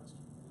later almost.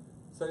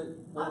 So,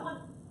 I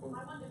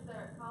wonder if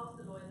they're at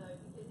Castalloy though,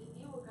 because if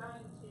you were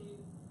going to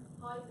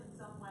hide them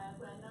somewhere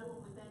where no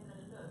one was then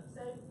going to look,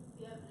 say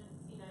the evidence,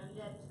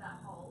 led to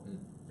that hole,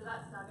 so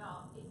that's dug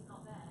up, it's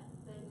not there,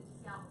 they would just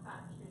scout the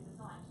patch through the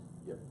site.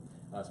 Yep.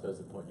 And I suppose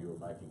the point you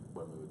were making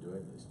when we were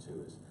doing this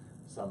too is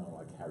someone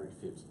like Harry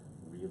Phipps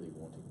really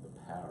wanting the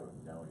power of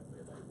knowing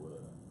where they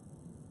were.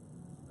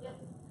 Yep.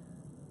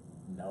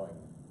 Knowing,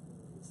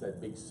 it's that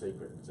big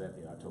secret,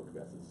 Xanthé and I talked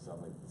about this,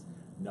 something that's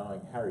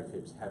knowing Harry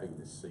Phipps having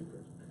this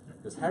secret.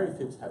 Because Harry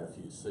Phipps had a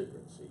few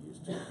secrets. He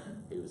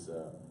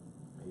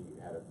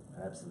had an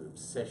absolute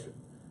obsession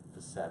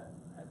for satin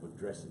and would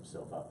dress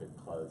himself up in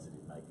clothes that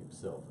he'd make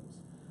himself.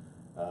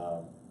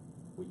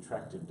 We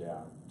tracked him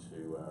down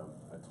to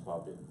a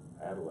club in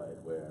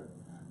Adelaide where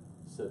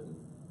certain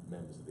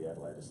members of the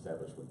Adelaide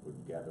establishment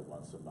would gather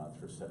once a month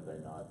for a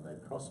Saturday night and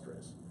they'd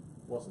cross-dress.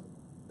 It wasn't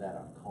that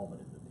uncommon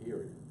in the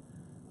period.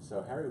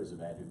 So Harry was a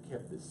man who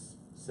kept this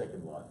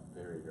second life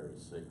very, very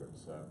secret.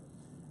 So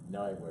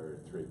knowing where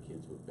 3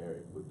 kids were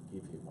buried would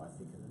give him, I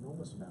think, an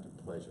enormous amount of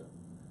pleasure,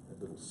 that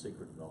little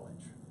secret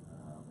knowledge.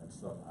 It's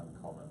not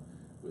uncommon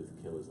with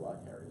killers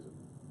like Harry, is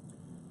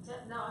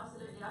it? No,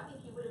 absolutely. I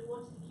think he would have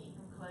wanted to keep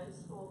them close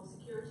for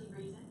security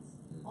reasons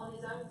on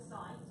his own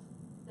site.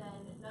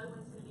 Then no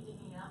one's going to be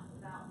digging up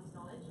without his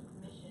knowledge and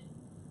permission.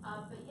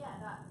 But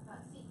yeah, that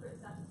secret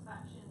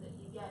satisfaction that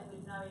you get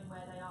with knowing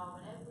where they are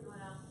when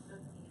everyone else is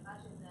looking.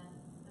 Imagine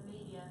the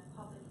media,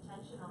 public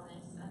attention on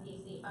this, and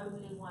he's the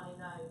only one who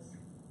knows.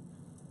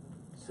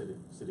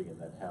 Sitting in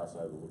that house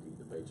overlooking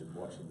the beach and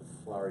watching the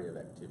flurry of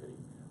activity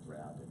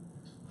around him.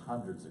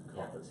 Hundreds of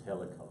coppers,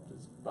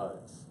 helicopters,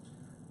 boats,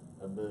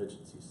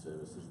 emergency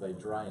services. They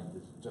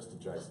drained, just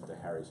adjacent to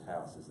Harry's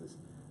house is this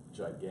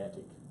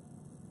gigantic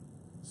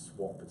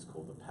swamp. It's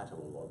called the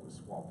Castalloy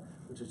swamp,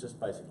 which is just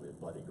basically a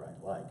bloody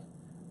great lake.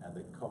 And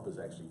the coppers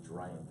actually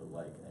drained the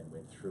lake and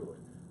went through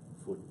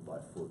it foot by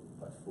foot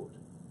by foot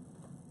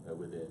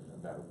within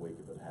about a week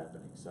of it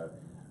happening. So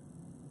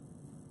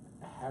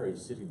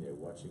Harry's sitting there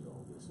watching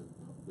all this and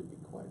probably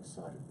be quite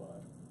excited by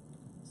it.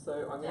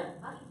 So I'm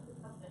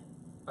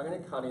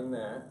going to cut in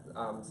there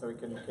so we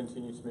can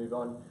continue to move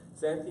on.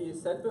 Xanthé, you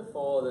said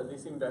before that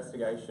this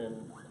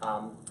investigation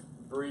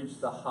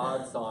bridged the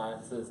hard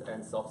sciences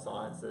and soft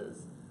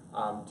sciences,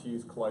 to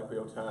use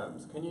colloquial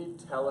terms. Can you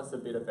tell us a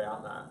bit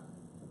about that?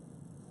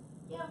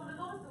 Yeah, well, a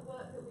lot of the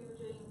work that we were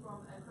doing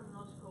from a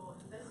criminological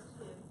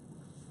investigative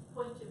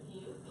point of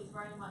view is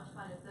very much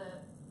kind of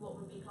what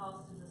would be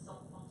classed as a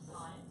soft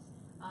science.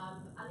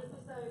 And it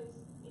was those,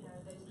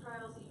 those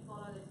trails that you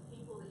follow, those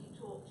people that you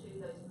talk to,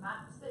 those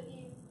maps that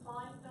you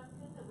find,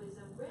 Duncan, that was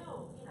a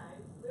real,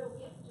 real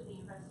gift to the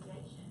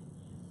investigation.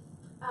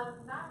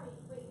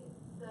 Married with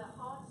the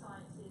hard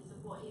sciences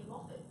of what Ian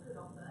Moffat could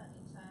offer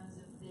in terms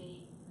of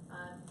the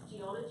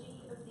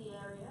geology of the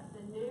area,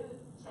 the new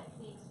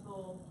techniques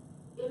for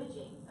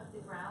imaging of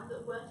the ground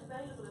that weren't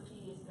available a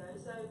few years ago.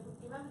 So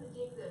you remember the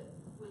dig that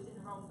was in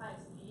the wrong place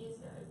a few years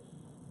ago?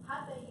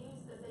 Had they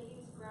used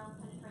ground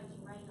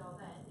penetrating radar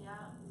then,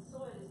 the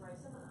soil is very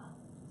similar,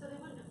 so they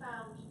wouldn't have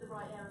found the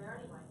right area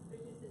anyway,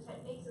 because the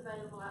techniques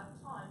available at the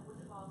time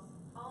wouldn't have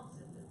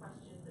answered the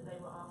questions that they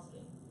were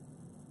asking.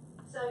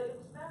 So it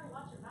was very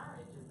much a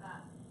marriage of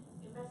that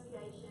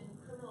investigation,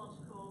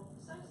 criminological,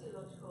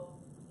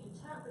 sociological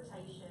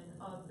interpretation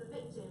of the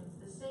victims,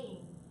 the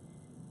scene,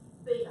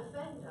 the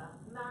offender,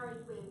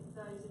 married with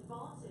those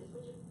advances,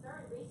 which are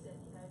very recent.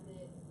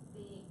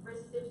 The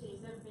resistivity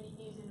has never been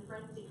used in a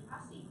forensic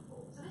capacity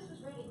before. So this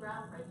was really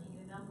groundbreaking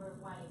in a number of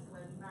ways,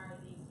 where we married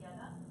these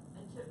together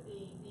and took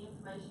the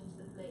information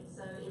to the police.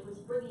 So it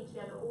was bringing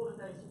together all of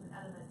those different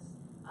elements,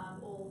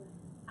 all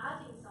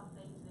adding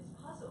something to this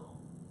puzzle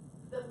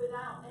that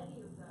without any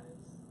of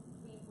those,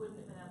 we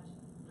wouldn't have been able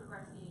to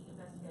progress the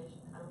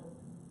investigation at all.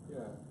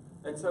 Yeah,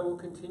 and so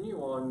we'll continue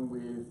on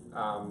with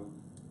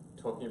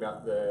talking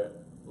about the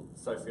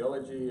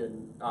sociology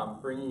and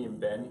bringing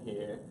in Ben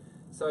here.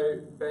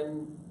 So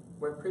Ben,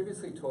 we've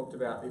previously talked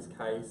about this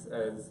case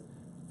as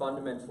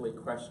fundamentally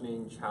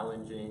questioning,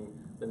 challenging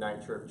the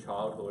nature of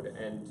childhood,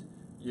 and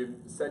you've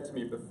said to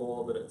me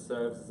before that it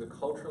serves as a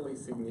culturally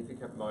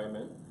significant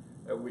moment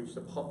at which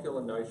the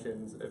popular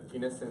notions of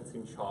innocence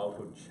in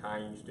childhood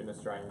changed in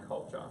Australian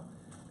culture.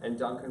 And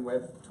Duncan,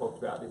 we've talked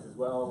about this as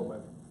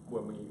well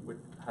when we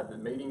had the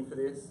meeting for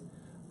this.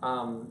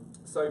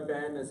 So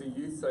Ben, as a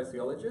youth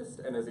sociologist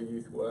and as a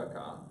youth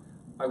worker,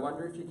 I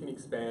wonder if you can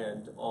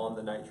expand on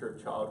the nature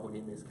of childhood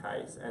in this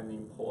case and the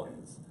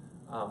importance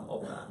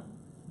of that.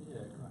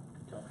 Yeah,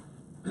 great.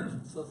 Okay.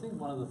 So I think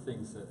one of the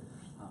things that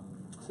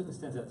certainly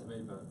stands out to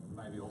me, but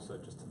maybe also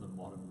just to the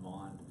modern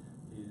mind,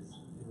 is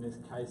in this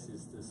case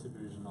is the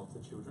supervision of the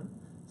children.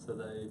 So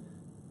they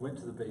went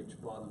to the beach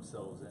by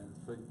themselves, and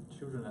for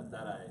children at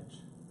that age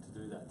to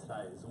do that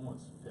today is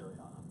almost fairly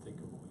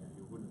unthinkable.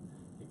 You wouldn't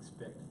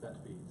expect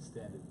that to be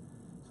standard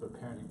sort of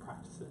parenting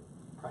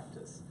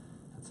practice.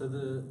 And so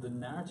the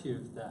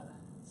narrative that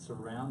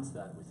surrounds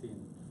that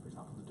within, for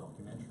example, the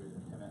documentary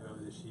that came out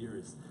earlier this year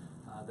is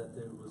that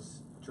there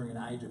was during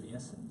an age of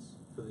innocence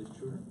for these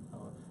children.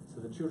 So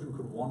the children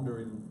could wander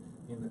in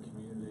the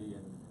community,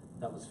 and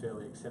that was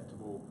fairly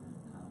acceptable.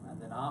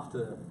 And then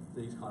after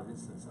these kind of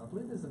incidents, and I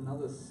believe there's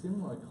another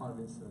similar kind of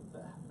incident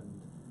that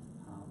happened,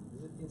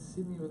 is it in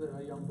Sydney with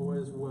a young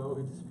boy as well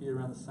who disappeared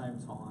around the same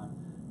time,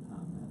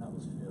 and that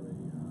was fairly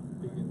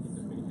big in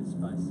the media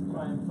space.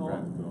 Grant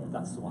Beaumont.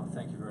 That's the one,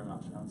 thank you very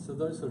much. So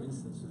those sort of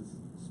instances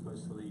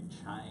supposedly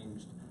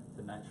changed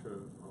the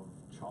nature of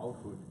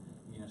childhood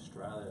in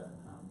Australia,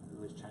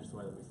 at least changed the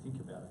way that we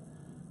think about it.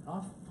 And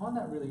I find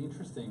that really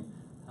interesting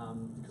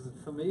because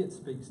for me it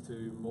speaks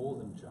to more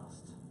than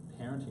just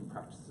parenting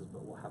practices,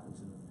 but what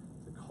happens in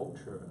the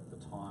culture at the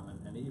time,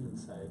 and even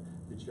say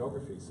the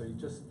geography. So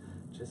just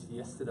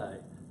yesterday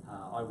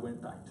I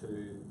went back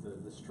to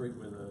the street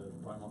where the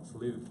Beaumonts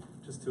live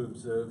just to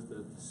observe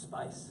the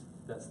space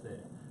that's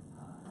there.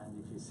 And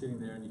if you're sitting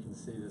there and you can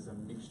see there's a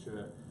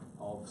mixture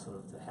of sort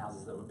of the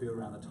houses that were built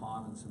around the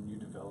time and some new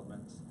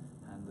developments,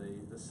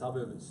 and the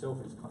suburb itself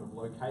is kind of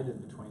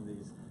located between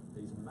these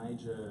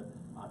major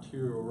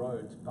arterial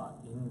roads, but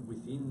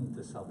within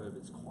the suburb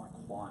it's quite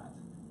quiet,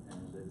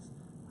 and there's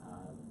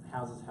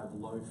houses have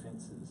low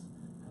fences,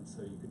 and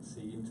so you can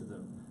see into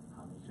them.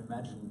 You can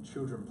imagine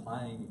children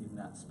playing in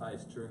that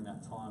space during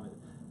that time. And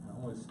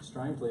almost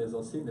strangely, as I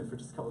was sitting there for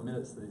just a couple of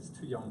minutes, these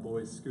two young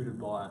boys scooted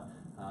by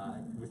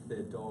with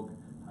their dog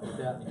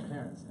without any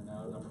parents, and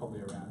they're probably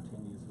around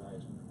 10 years of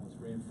age, and I was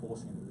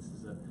reinforcing that this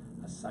is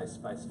a safe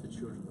space for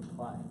children to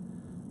play.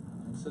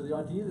 And so the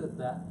idea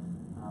that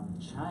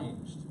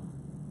changed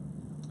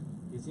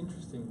is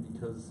interesting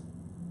because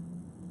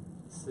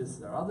it says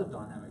there are other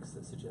dynamics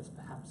that suggest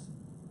perhaps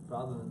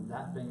rather than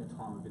that being a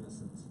time of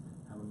innocence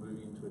and we're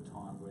moving into a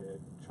time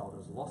where childhood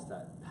has lost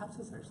that, perhaps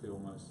it's actually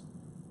almost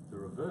the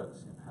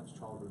reverse. Perhaps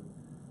childhood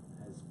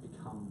has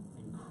become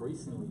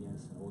increasingly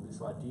innocent, or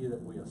this idea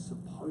that we are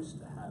supposed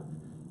to have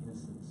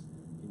innocence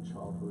in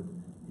childhood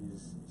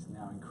is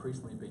now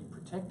increasingly being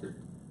protected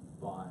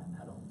by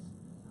adults.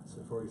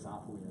 So for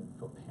example, you've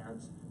got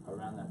parents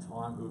around that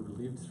time who have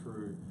lived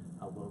through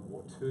World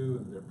War II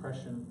and the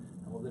Depression,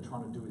 and what they're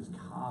trying to do is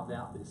carve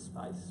out this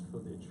space for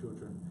their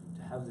children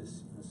to have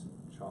this innocent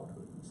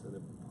childhood, and so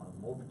they're kind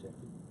of more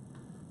protected.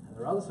 And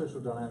there are other social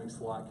dynamics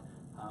like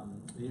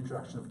the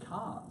introduction of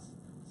cars.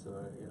 So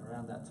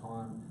around that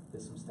time,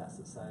 there's some stats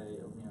that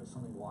say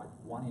something like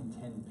 1 in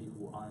 10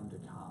 people owned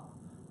a car.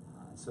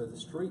 So the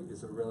street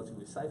is a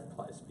relatively safe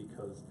place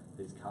because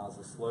these cars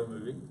are slow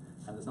moving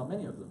and there's not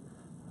many of them.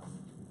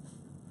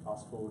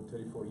 Fast forward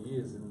 30, 40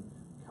 years and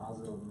cars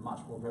are much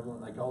more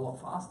prevalent, they go a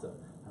lot faster.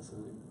 And so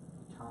you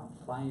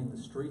can't play in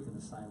the street in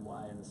the same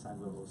way and the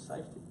same level of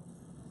safety.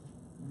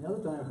 And the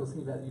other dynamic I was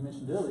thinking about that you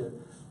mentioned earlier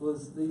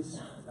was these,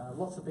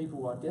 lots of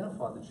people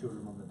identified the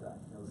children on the day.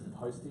 There was the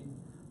postie,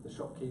 the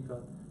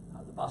shopkeeper,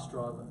 the bus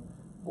driver.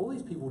 All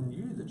these people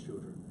knew the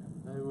children.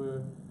 And they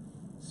were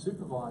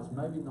supervised,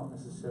 maybe not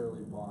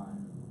necessarily by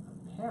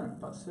a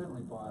parent, but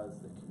certainly by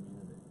the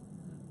community.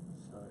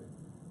 So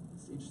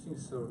it's interesting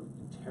to sort of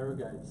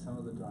interrogate some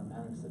of the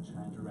dynamics that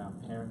change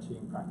around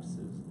parenting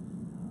practices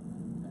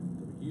and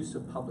the use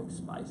of public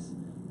space.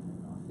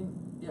 And I think,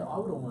 I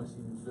would almost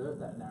invert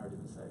that narrative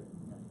and say,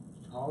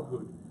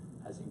 childhood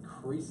has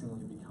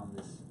increasingly become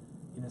this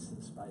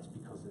innocent space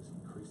because it's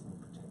increasingly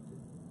protected.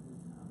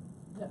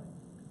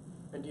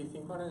 And do you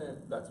think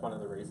that's one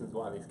of the reasons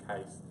why this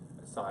case,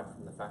 aside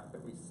from the fact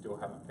that we still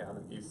haven't found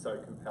it, is so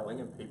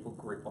compelling and people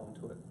grip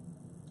onto it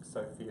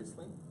so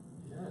fiercely?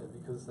 Yeah,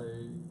 because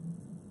they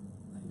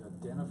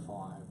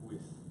identify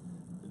with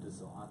the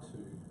desire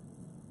to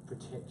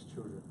protect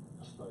children,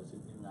 I suppose,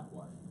 in that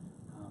way.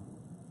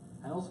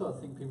 And also I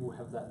think people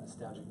have that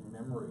nostalgic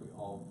memory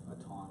of a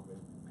time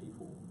when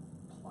people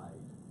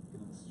played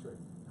in the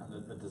street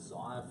and the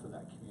desire for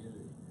that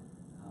community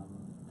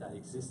that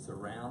exists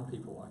around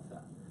people like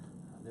that.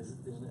 There's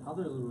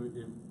another little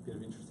bit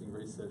of interesting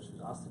research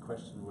that asked the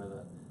question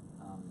whether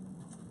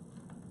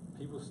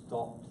people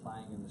stopped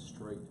playing in the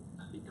street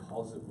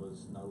because it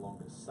was no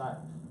longer safe,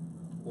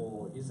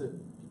 or is it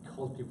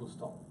because people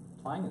stopped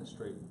playing in the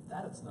street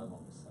that it's no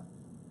longer safe?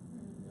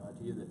 The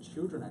idea that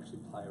children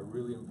actually play a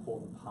really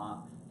important part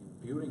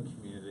in building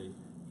community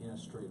in a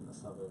street in a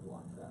suburb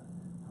like that.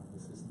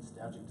 There's this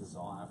nostalgic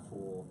desire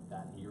for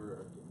that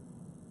era again.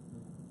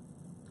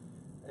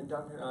 And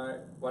Duncan, I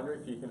wonder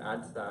if you can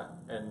add to that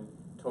and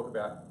talk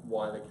about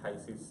why the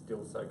case is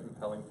still so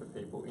compelling for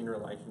people in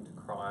relation to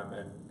crime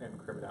and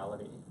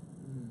criminality.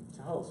 It's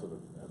a whole sort of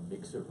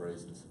mix of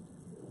reasons.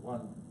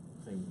 One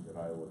thing that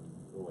I would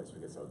always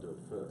forget, so I'll do it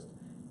first.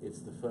 It's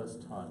the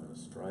first time in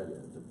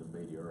Australia that the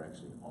media are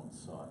actually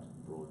on-site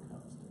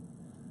broadcasting.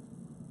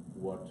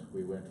 What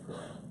we went from,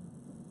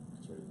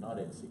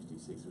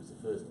 1966 was the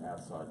first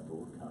outside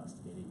broadcast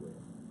anywhere.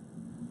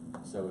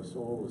 So we saw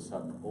all of a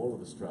sudden all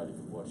of Australia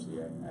could watch the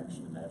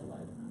action in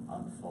Adelaide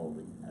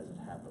unfolding as it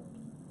happened.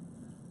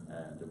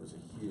 And it was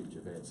a huge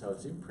event. So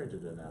it's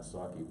imprinted in our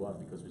psyche,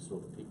 one, because we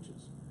saw the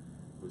pictures.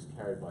 It was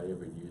carried by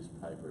every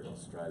newspaper in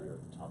Australia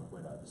at the time it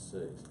went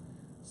overseas.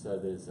 So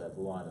there's that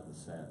line in the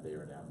sand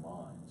there in our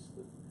minds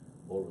that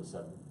all of a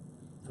sudden,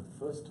 for the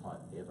first time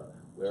ever,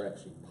 we're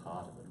actually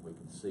part of it. We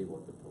can see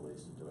what the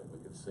police are doing.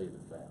 We can see the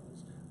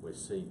families. We're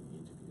seeing the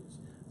interviews.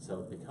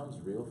 So it becomes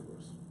real for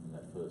us in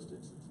that first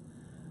instance.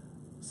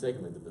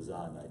 Secondly, the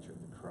bizarre nature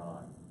of the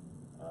crime.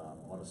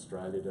 On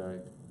Australia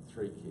Day,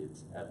 3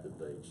 kids at the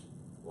beach,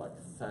 like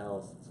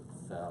thousands and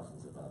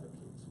thousands of other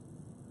kids,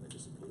 and they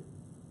disappeared.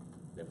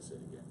 Never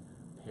seen again.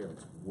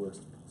 Parents'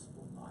 worst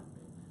possible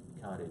nightmare.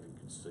 You can't even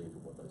conceive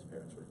of what those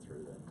parents went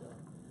through that day.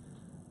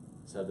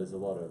 So there's a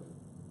lot of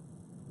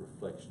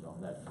reflection on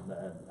that.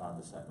 I'm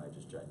the same age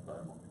as Grant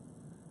Beaumont.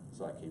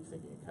 So I keep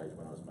thinking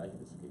occasionally when I was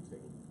making this, I keep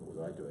thinking, what was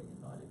I doing in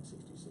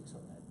 1966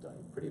 on that day?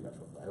 Pretty much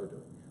what they were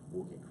doing,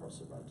 walking across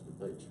the road to the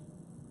beach.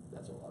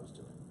 That's all I was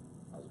doing.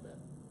 I was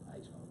about 8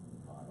 or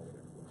 9 or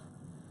whatever it was.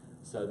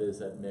 So there's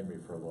that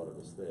memory for a lot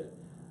of us there.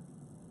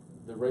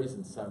 The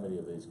reason so many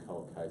of these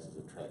cold cases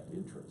attract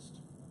interest,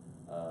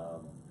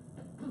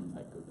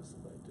 thank goodness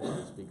that they do,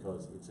 is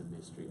because it's a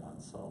mystery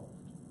unsolved.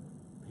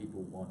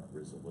 People want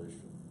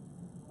resolution.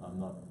 I'm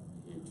not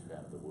a huge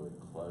fan of the word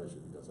closure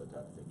because I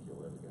don't think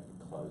you're ever going to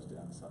close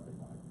down something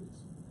like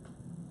this.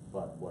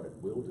 But what it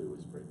will do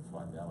is bring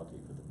finality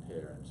for the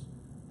parents,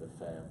 the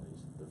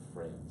families, the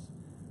friends,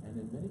 and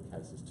in many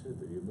cases too,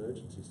 the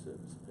emergency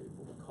service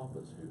people, the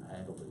coppers who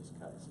handle these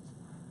cases,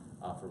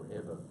 are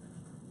forever.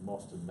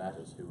 Mostyn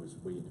Matters, who was,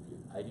 we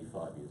interviewed,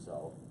 85 years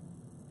old,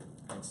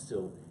 and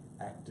still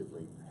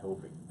actively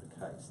helping the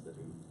case that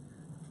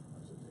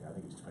I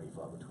think he was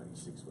 25 or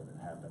 26 when it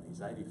happened.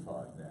 He's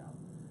 85 now,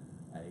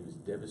 and he was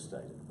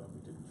devastated when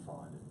we didn't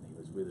find it, and he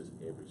was with us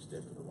every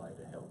step of the way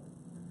to help.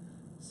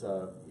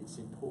 So it's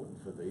important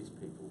for these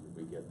people that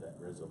we get that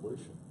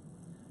resolution.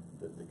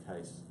 that the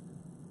case,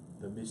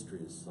 the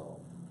mystery is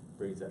solved,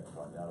 brings that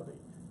finality.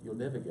 You'll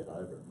never get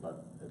over it,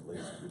 but at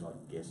least you're not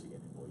guessing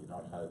anymore. You're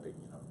not hoping,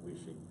 you're not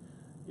wishing.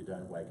 You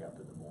don't wake up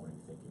in the morning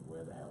thinking,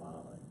 where the hell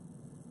are they?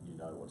 You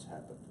know what's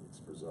happened,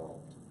 it's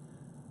resolved.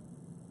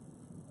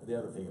 The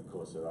other thing, of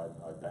course, that I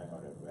bang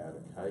on about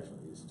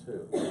occasionally is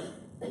too,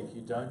 if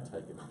you don't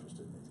take an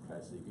interest in these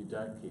cases, if you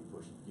don't keep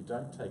pushing, if you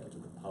don't take it to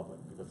the public,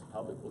 because the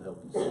public will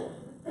help you solve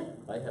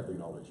it. They have the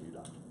knowledge you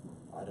don't.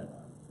 I don't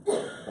know.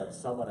 But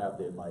someone out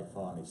there may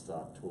finally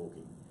start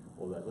talking,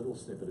 or that little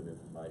snippet of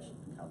information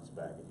comes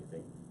back and you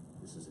think,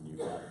 this is a new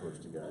path for us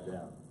to go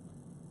down.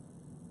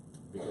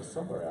 Because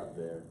somewhere out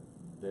there,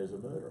 there's a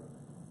murderer.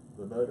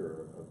 The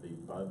murderer of the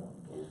Beaumont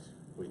kids,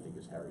 we think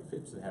is Harry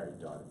Phipps, and Harry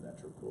died of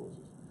natural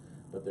causes.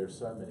 But there are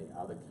so many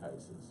other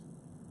cases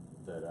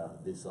that are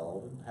this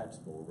old and perhaps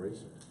more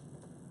recent.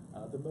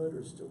 The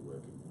murderer is still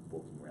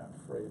walking around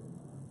free.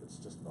 It's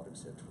just not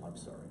acceptable, I'm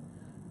sorry.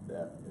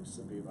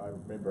 I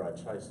remember I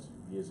chased,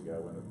 years ago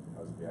when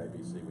I was at the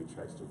ABC, we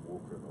chased a war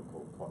criminal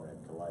called Conrad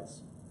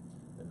Calais,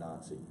 the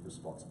Nazi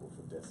responsible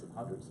for deaths of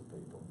hundreds of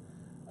people.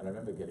 And I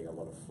remember getting a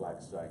lot of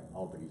flack saying,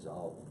 oh, but he's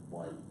old,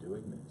 why are you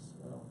doing this?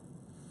 Well,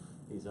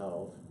 he's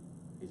old,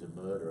 he's a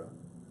murderer,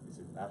 he's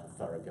an utter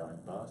thoroughgoing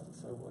bastard,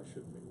 so why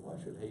shouldn't we? Why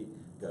should he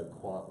go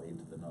quietly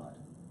into the night?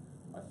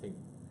 I think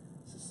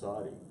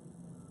society,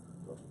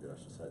 God forbid I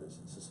should say this,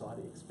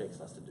 society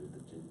expects us to do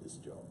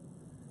this job.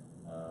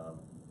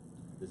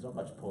 There's not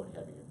much point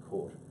having a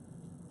court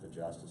for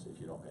justice if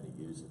you're not going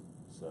to use it.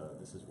 So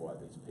this is why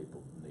these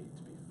people need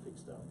to be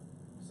fixed up.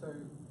 So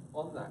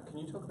on that, can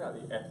you talk about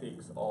the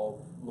ethics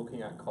of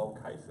looking at cold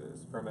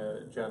cases from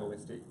a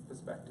journalistic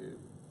perspective?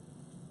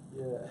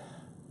 Yeah,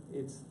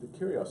 the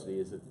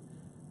curiosity is that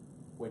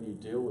when you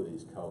deal with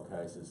these cold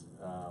cases,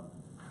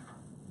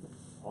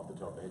 off the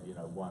top of the head,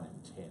 1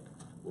 in 10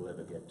 will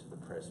ever get to the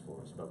press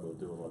for us, but we'll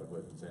do a lot of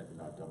work, Xanthé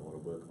and I've done a lot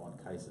of work on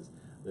cases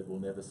that will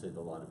never see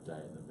the light of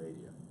day in the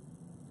media,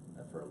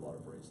 for a lot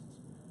of reasons.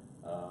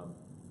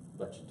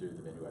 But you do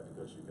them anyway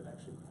because you can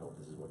actually help.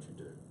 This is what you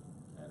do.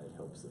 And it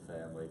helps the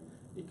family.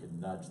 It can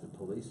nudge the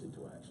police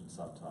into action.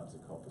 Sometimes the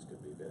coppers can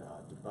be a bit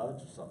hard to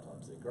budge,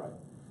 sometimes they're great.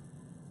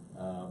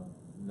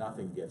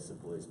 Nothing gets the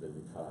police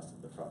moving faster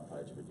than the front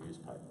page of a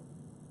newspaper.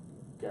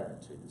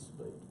 Guarantee the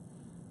speed.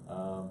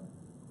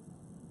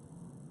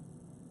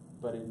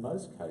 But in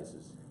most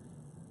cases,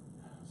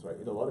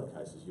 in a lot of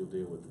cases, you'll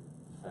deal with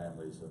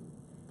families and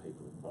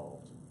people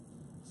involved.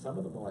 Some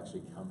of them will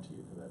actually come to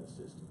you for that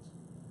assistance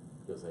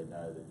because they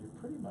know that you're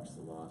pretty much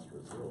the last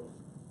resort.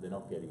 They're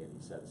not getting any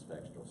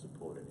satisfaction or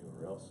support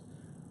anywhere else.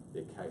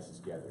 Their case is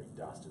gathering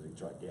dust in a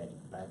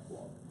gigantic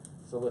backlog.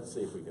 So let's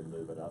see if we can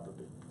move it up a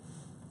bit.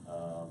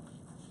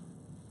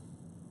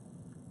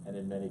 And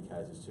in many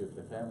cases too, if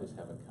the families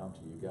haven't come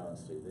to you, go and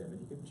see them and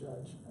you can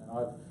judge. And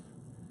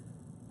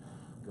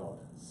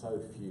so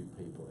few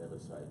people ever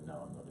say, no,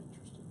 I'm not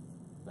interested.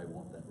 They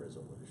want that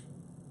resolution.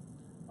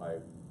 I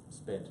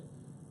spent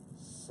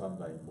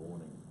Sunday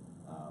morning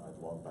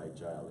at Long Bay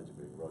Jail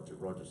interviewing Roger.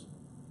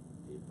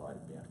 He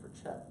invited me out for a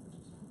chat,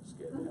 which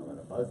scared the hell out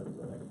of both of us,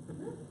 I think.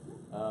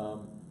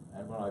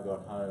 And when I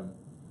got home,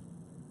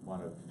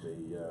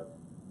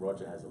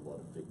 Roger has a lot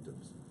of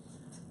victims.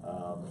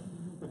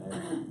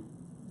 And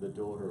the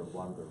daughter of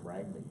one of them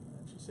rang me,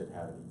 and she said,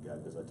 how did it go?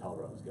 Because I told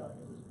her I was going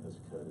as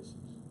a courtesy.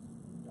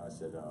 I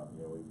said,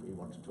 we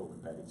wanted to talk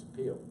about his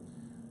appeal.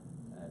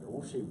 And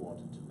all she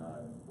wanted to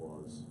know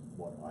was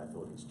what I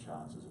thought his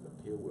chances of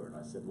appeal were. And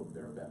I said, look,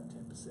 they're about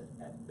 10%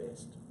 at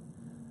best.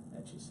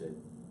 And she said,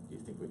 do you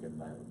think we can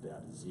nail it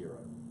down to 0?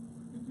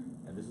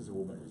 And this is a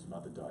woman whose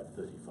mother died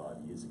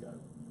 35 years ago.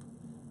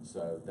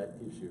 So that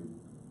gives you,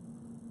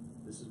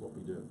 this is what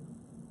we do.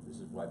 This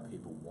is why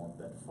people want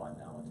that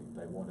finality.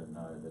 They want to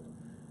know that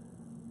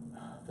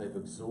they've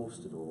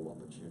exhausted all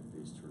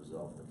opportunities to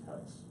resolve the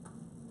case.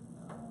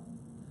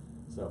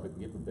 So if we can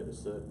give them better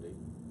certainty,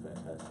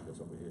 fantastic, that's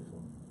what we're here for.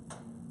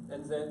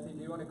 And Xanthé,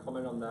 do you want to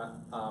comment on that?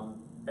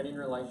 And in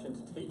relation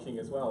to teaching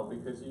as well,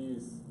 because you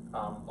use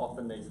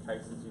often these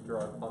cases, you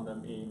draw upon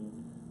them in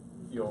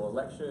your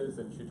lectures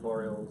and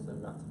tutorials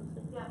and that sort of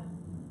thing. Yeah.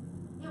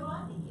 Yeah, well,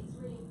 I think it's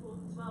really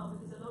important as well,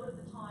 because a lot of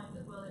the time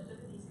that we'll look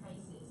at these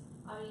cases,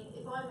 I mean,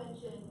 if I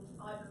mentioned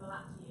Ivan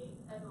Mallett to you,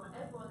 everyone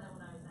there will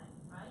know his name,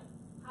 right?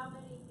 How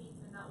many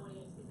people in that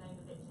audience could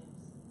name the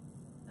victims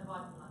of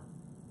Ivan Mallett?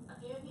 A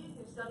few of you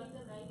who've studied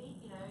them, maybe,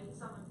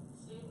 some of the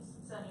students,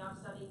 certainly I've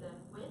studied them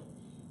with.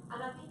 And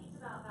I think it's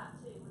about that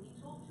too. When you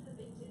talk to the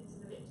victims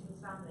and the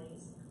victims'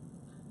 families,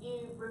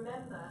 you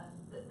remember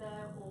that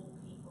they're all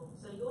people.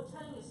 So you're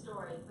telling a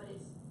story, but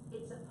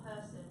it's a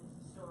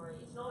person's story.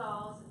 It's not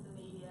ours as the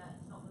media,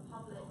 it's not the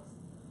public's,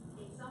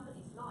 it's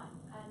somebody's life.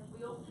 And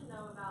we often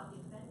know about the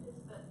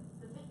offenders, but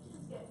the victims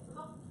get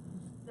forgotten.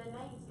 Their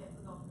names get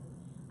forgotten.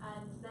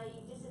 And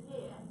they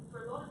disappear.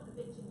 For a lot of the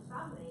victims'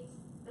 families,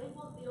 they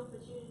want the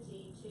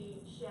opportunity to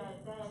share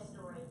their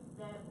story,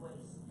 their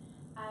voice.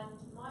 And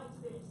my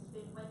experience has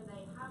been when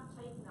they have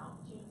taken that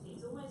opportunity,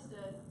 it's almost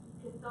a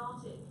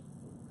cathartic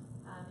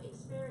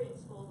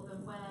experience for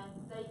them where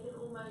they can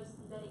almost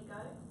let it go.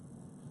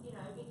 you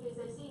know, because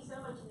they see so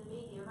much in the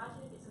media.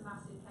 Imagine if it's a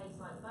massive case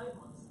like the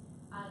Beaumonts,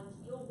 and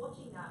you're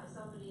watching that as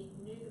somebody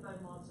who knew the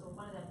Beaumonts or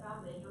one of their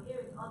family, and you're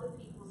hearing other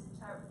people's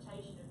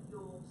interpretation of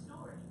your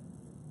story.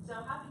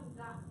 So having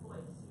that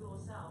voice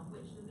yourself,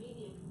 which the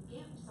media can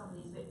give to some of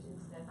these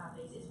victims and their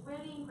families, is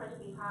really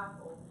incredibly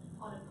powerful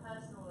on a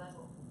personal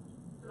level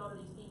for a lot of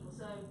these people.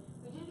 So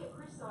we do get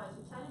criticised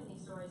for telling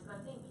these stories, but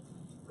I think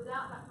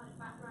without that kind of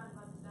background and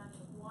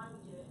understanding of why we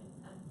do it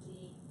and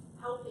the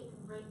help it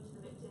can bring to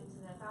the victims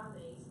and their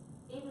families,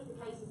 even if the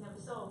case is never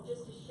solved,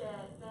 just to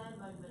share their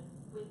moment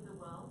with the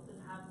world and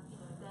have,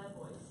 you know, their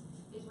voice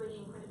is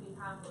really incredibly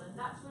powerful. And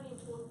that's really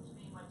important to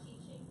me in my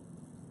teaching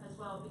as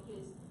well,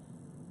 because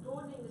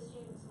broadening the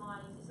students'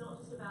 minds, it's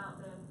not just about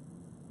the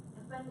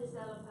offenders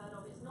they'll have heard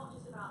of, it's not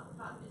just about the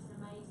fact that it's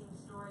an amazing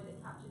story that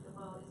captured the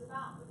world, it's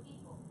about the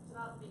people, it's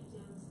about the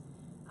victims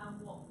and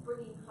what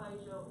bringing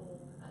closure,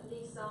 or at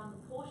least some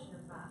portion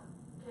of that,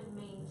 can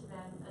mean to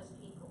them as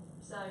people.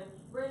 So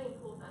really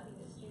important, I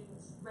think, that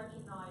students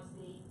recognise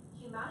the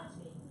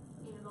humanity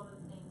in a lot of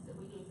the things that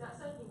we do. That's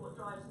certainly what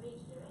drives me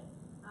to do it,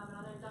 and I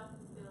know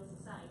Duncan feels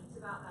the same.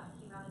 It's about that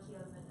humanity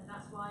element, and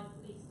that's why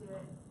police do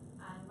it,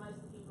 and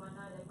most of the people I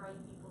know, they're great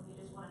people who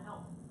just want to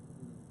help.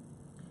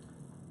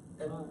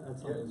 Can I add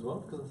something as well?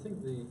 Because I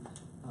think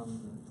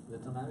the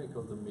dynamic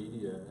of the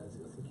media, as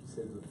I think you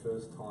said, the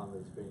first time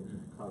it's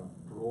been kind of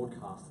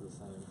broadcast to the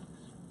same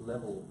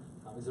level,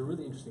 is a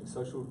really interesting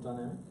social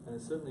dynamic, and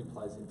it certainly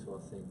plays into, I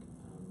think,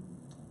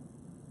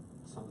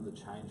 some of the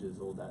changes,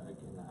 or that,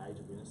 again, the age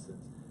of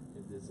innocence.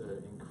 There's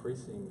an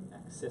increasing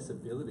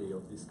accessibility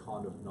of this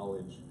kind of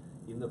knowledge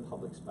in the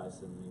public space,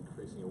 and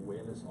increasing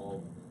awareness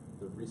of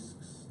the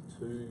risks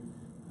to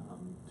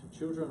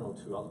children or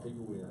to other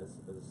people, you know, as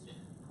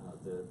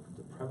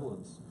the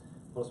prevalence.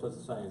 What I suppose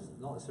to say is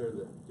not necessarily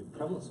that the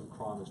prevalence of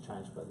crime has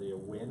changed, but the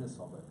awareness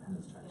of it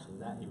has changed,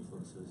 and that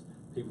influences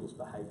people's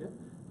behaviour.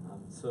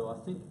 So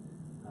I think,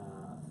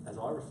 as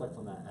I reflect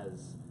on that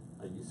as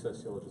a youth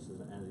sociologist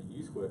and as a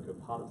youth worker,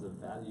 part of the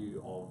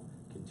value of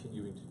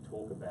continuing to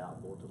talk about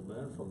or to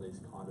learn from these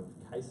kind of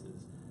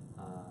cases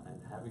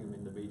and having them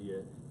in the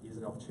media is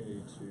an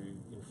opportunity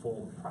to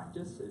inform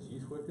practice as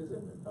youth workers,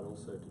 but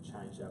also to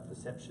change our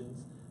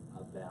perceptions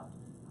about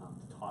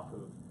the type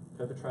of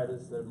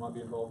perpetrators that might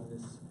be involved in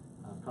this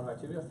kind of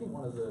activity. I think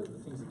one of the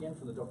things, again,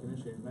 from the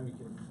documentary, maybe you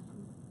can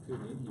fill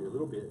me in here a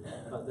little bit,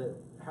 but that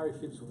Harry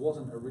Phipps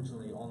wasn't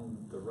originally on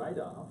the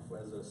radar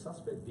as a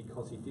suspect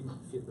because he didn't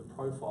fit the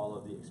profile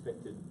of the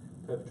expected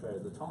perpetrator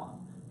at the time.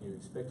 You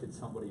expected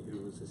somebody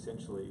who was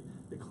essentially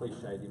the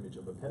cliched image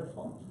of a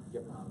pedophile,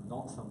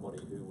 not somebody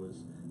who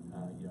was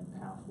you know,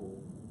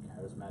 powerful,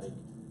 charismatic,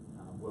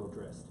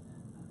 well-dressed.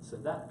 So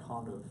that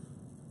kind of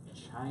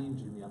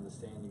change in the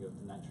understanding of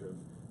the nature of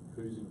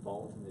who's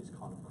involved in these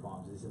kind of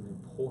crimes is an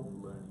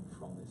important learning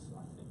from this,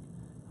 I think.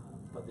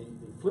 But the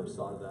flip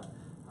side of that,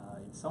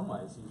 in some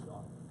ways,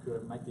 I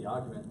could make the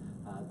argument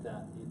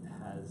that it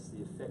has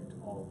the effect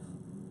of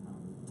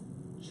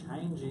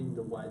changing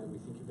the way that we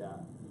think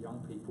about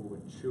young people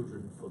and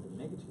children for the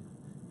negative.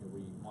 You know,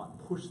 we might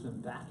push them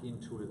back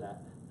into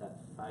that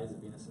phase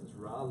of innocence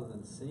rather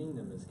than seeing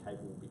them as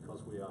capable,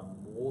 because we are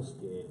more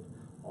scared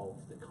of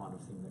the kind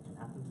of thing that can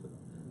happen to them.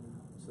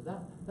 So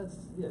that's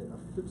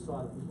a flip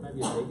side,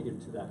 maybe a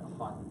negative to that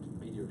heightened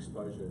media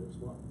exposure as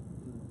well.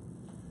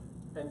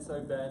 And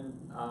so Ben,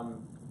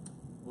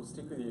 we'll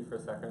stick with you for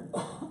a second.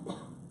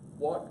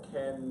 What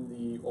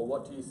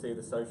do you see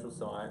the social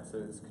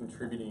sciences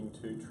contributing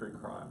to true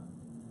crime?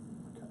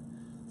 Okay,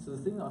 so the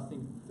thing that I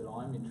think that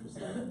I'm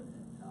interested in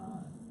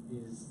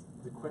is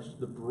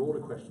the broader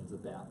questions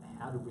about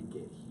how did we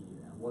get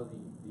here, and what are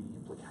the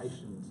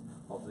implications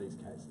of these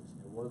cases?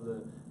 You know, what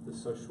are the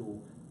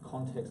social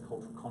context,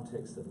 cultural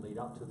contexts that lead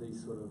up to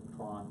these sort of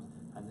crimes,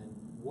 and then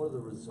what are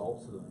the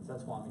results of them? So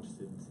that's why I'm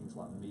interested in things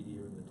like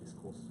media and the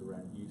discourses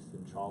around youth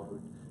and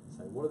childhood.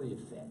 So what are the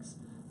effects?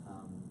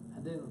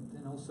 And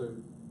then also,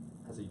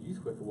 as a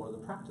youth worker, what are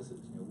the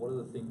practices? You know, what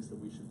are the things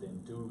that we should then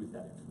do with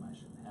that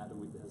information?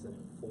 Does that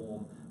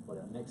inform what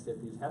our next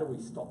step is? How do we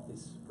stop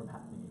this from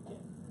happening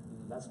again?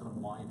 And that's kind of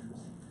my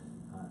interest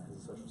as a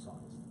social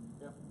scientist.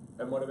 Yeah.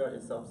 And what about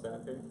yourself,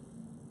 Xanthé?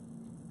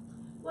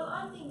 Well,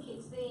 I think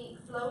it's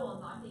the flow on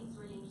that I think is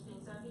really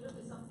interesting. So if you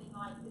look at something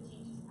like The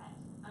Teacher's Pet,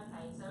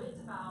 okay, so it's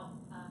about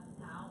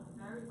now a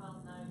very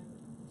well-known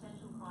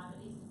potential crime,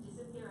 at least the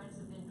disappearance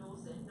of Lynn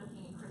Dawson,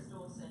 looking at Chris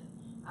Dawson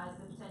as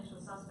the potential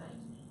suspect.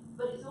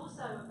 But it's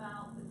also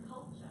about the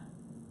culture.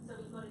 So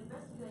we've got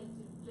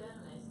investigative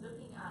journalists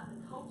looking at the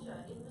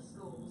culture in the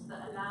schools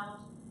that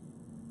allowed,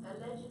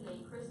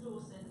 allegedly, Chris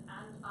Dawson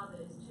and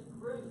others to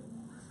groom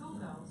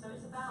schoolgirls. So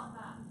it's about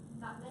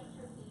that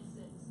nature of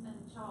innocence and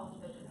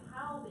childhood, and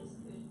how this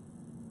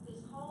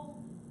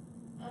whole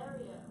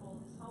area or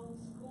this whole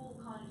school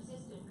kind of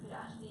system could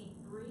actually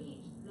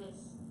breed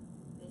this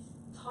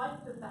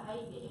type of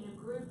behaviour in a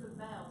group of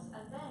males,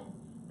 and then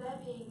they're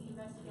being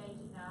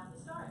investigated now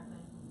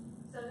historically.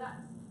 So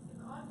that's,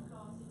 if I would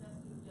class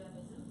investigative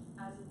journalism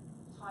as a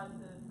type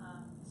of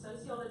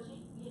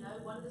sociology, you know,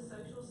 one of the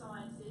social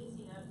sciences,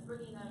 you know,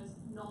 bringing those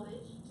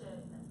knowledge to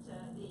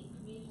the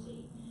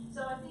community.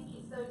 So I think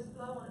it's those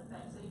flow-on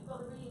effects. So you've got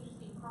the really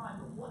interesting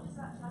crime, but what does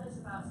that tell us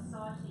about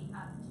society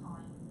at the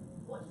time?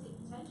 What does it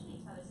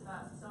potentially tell us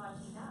about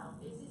society now?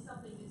 Is this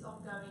something that's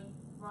ongoing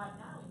right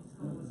now in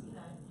schools? You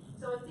know,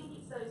 so I think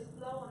it's those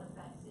flow-on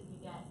effects that you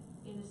get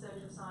in the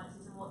social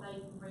sciences and what they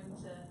can bring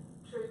to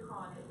true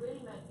crime that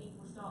really make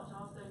people start to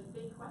ask those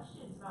big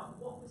questions about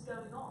what was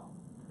going on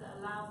that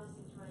allowed the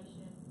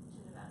situation to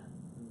develop.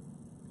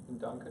 And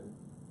Duncan?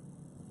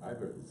 I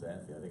agree with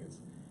Xanthé. I think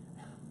it's.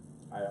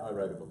 I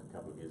wrote a book a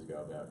couple of years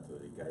ago about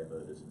the gay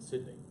murders in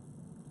Sydney,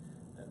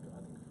 and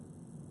I think,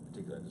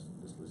 particularly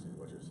just listening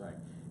to what you're saying,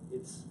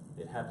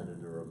 it happened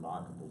at a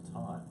remarkable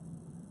time,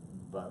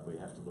 but we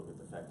have to look at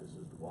the factors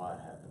as to why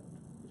it happened.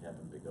 It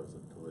happened because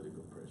of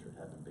political pressure. It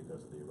happened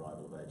because of the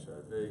arrival of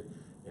HIV.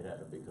 It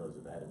happened because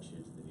of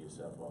attitudes of the New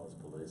South Wales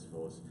police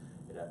force.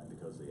 It happened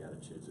because of the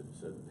attitudes of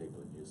certain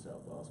people in New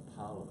South Wales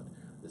Parliament.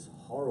 This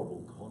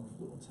horrible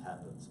confluence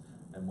happens,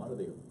 and one of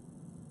the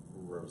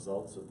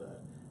results of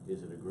that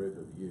is that a group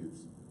of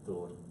youths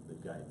thought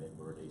that gay men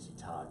were an easy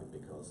target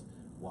because,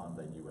 one,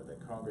 they knew where they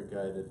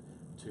congregated,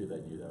 two,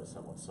 they knew they were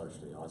somewhat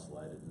socially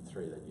isolated, and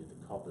three, they knew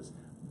the coppers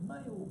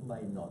may or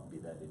may not be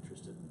that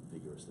interested in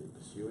vigorously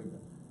pursuing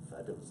them.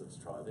 Fabulous, let's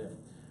try them.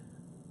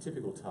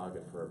 Typical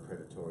target for a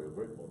predatorial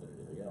group more than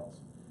anything else.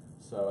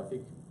 So I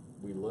think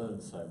we learn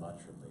so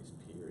much from these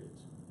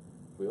periods.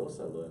 We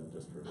also learn,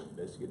 just from an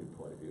investigative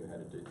point of view, how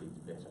to do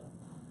things better,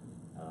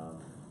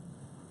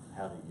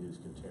 how to use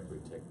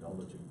contemporary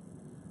technology,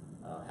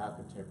 how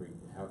contemporary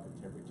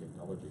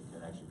technology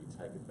can actually be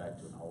taken back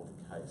to an older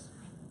case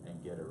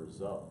and get a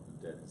result.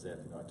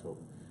 Xanthé and I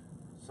talk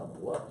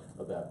somewhat a lot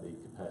about the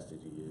capacity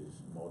to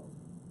use modern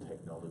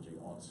technology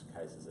on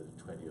cases that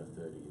are 20 or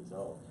 30 years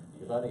old.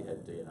 We've only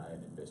had DNA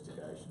and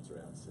investigations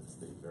around since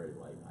the very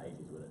late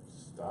 80s when it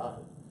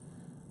started.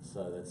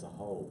 So that's a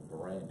whole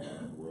brand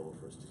new world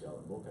for us to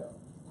go and look at.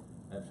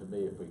 And for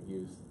me, if we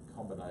use the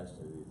combination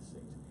of these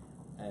things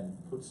and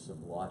put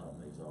some light on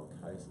these old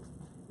cases,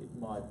 it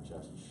might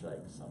just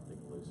shake something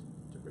loose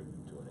to bring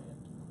them to an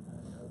end.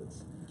 You know,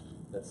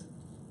 it's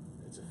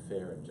a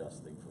fair and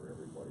just thing for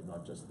everybody,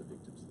 not just the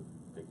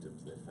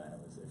victims, their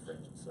families, their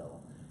friends, and so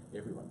on.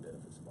 Everyone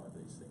benefits by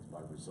these things, by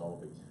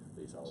resolving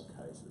these old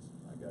cases.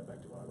 I go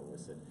back to what I've always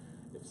said: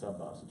 if some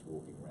bastard's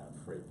walking around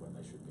free when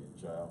they should be in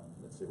jail,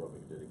 let's see what we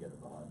can do to get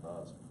them behind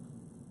bars.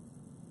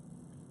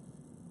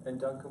 And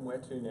Duncan, where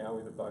to now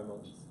with the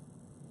Beaumonts?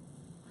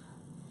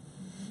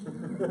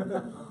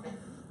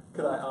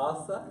 Could I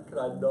ask that? Could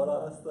I not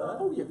ask that?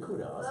 Oh, you could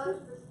ask it.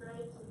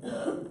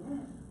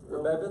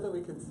 Remember that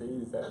we can see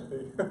you,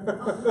 Xanthé.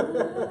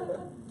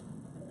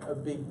 A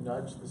big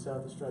nudge to the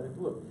South Australian.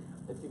 Look,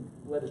 I think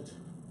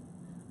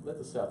let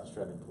the South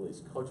Australian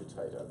police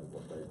cogitate over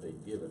what they've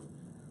been given.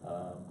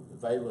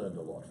 They learned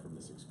a lot from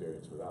this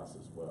experience with us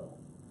as well.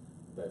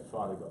 They've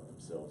finally got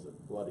themselves a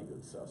bloody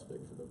good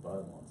suspect for the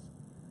Beaumonts.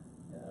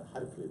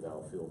 Hopefully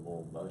they'll feel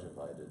more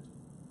motivated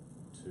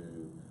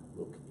to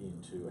look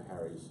into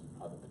Harry's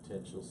other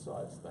potential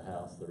sites, the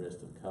house, the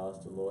rest of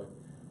Castalloy,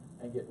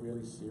 and get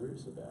really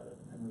serious about it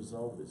and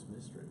resolve this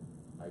mystery.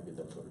 Maybe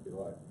that's what it'd be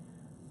like.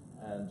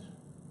 And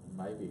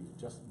maybe,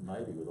 just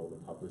maybe, with all the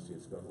publicity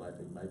it's got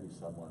lately, maybe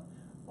someone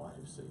might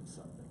have seen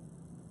something.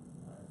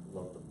 A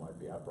lot of them won't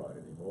be upright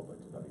anymore, but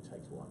it only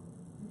takes one.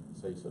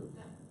 So you sort of,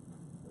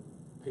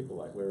 people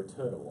like, we're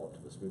eternal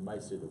optimists. We may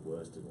see the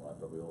worst in life,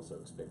 but we also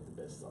expect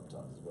the best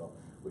sometimes as well,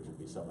 which would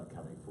be someone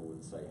coming forward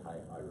and say,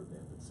 hey, I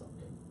remembered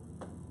something.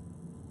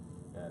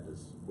 And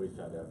as we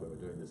found out when we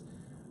were doing this,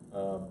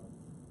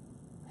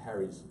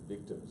 Harry's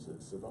victims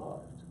that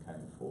survived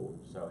came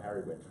forward. So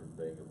Harry went from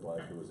being a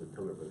bloke who was a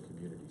pillar of the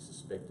community,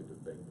 suspected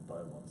of being the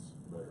Beaumonts'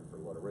 murderer for a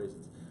lot of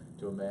reasons,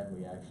 to a man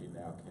we actually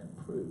now can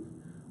prove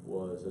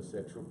was a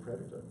sexual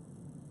predator,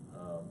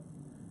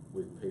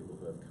 with people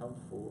who have come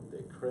forward.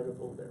 They're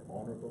credible, they're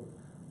honourable,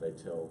 they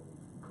tell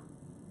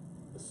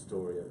the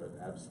story of an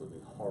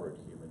absolutely horrid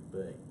human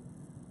being.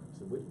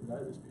 So we didn't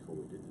know this before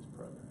we did this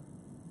program.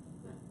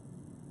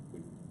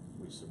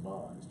 We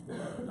surmised, we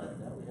don't know,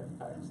 now we have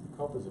facts. The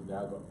coppers have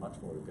now got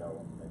much more to go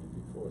on than they did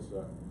before,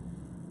 so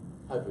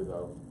hopefully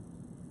they'll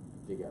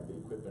dig out the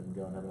equipment and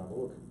go and have another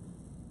look.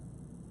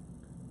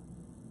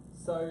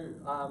 So,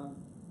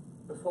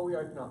 before we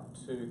open up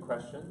to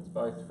questions,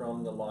 both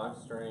from the live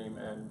stream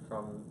and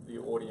from the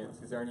audience,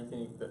 is there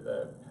anything that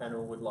the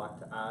panel would like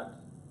to add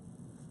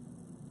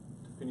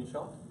to finish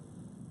off?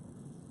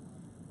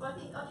 Well, I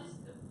think I'll just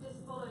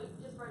follow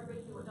just very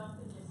briefly what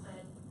Duncan just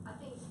said. I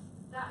think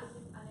that is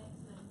an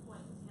excellent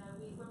point. You know,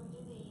 when we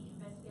did the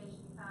investigation,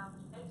 we found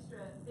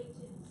extra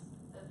victims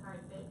of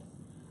Harry Fitz,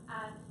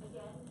 and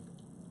again,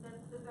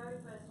 the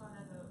very first time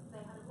ever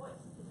they had a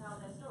voice to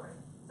tell their story.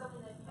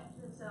 Something they've kept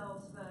to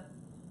themselves for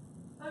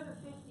over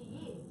 50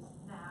 years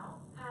now,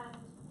 and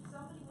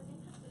somebody was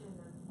interested in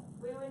them.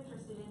 We were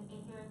interested in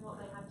hearing what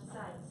they had to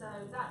say. So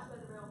that's where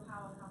the real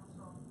power comes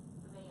from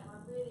for me, and I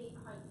really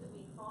hope that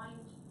we find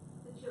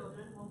the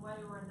children one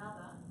way or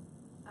another.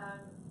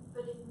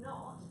 But if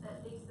not,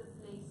 at least the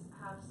police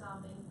have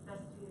some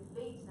investigative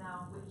leads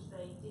now, which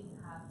they didn't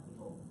have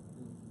before.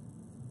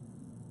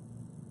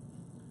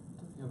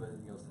 think I have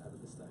anything else to add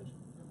at this stage.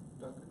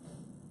 Duncan?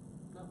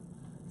 No.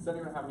 Does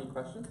anyone have any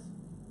questions?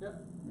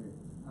 Yep.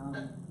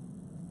 Yeah.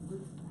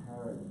 With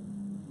Harry,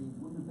 he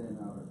wouldn't have been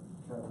able to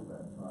travel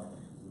that far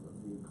because of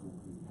the vehicle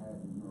he had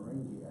in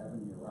Maringi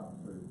Avenue up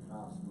through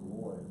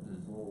Castalloy. It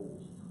was all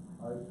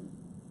open.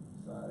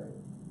 So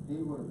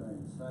he would have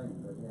been seen,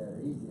 but he had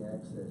easy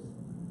access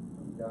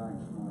from going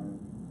home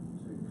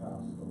to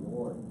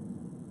Castalloy.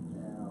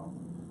 Now,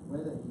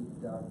 whether he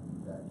dug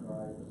that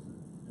grave as a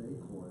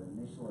decoy,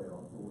 initially I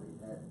thought he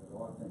had, but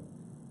I think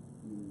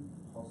he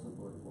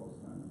possibly was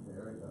going to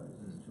bury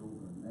those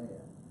children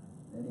there.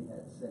 Then he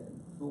had second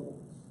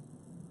thoughts.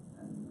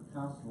 And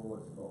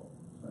Castalloy's got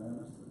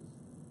furnaces.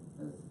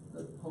 Has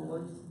the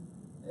police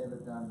ever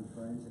done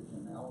forensic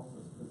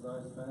analysis? Because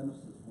those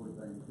furnaces would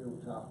have been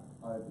built up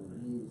over the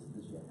years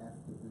because you have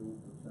to build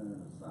the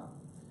furnace up.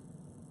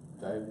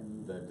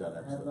 They've done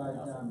absolutely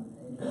Have they nothing. done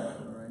any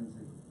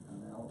forensic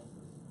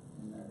analysis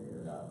in that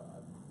area? No,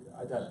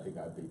 I don't think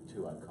I'd be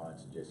too unkind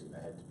suggesting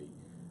they had to be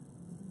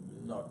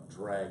not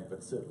dragged,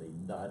 but certainly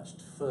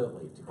nudged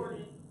firmly to get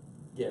it.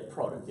 Yeah,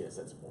 prodded, yes,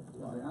 that's more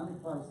Well, polite. the only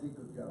place he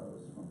could go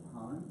was from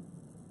home,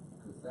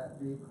 because that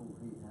vehicle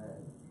he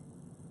had,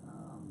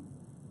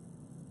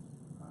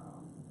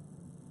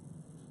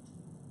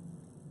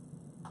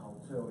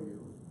 I'll tell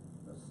you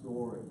a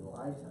story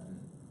later,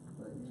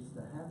 that used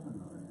to happen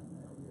around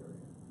that area.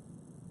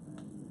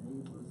 And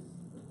he was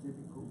a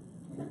typical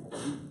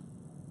camper.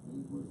 He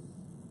was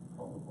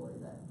probably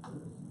that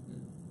person.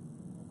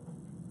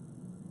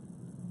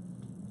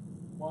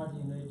 Why do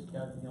you need to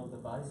go beyond the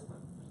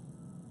basement?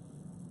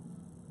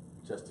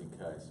 Just in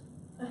case.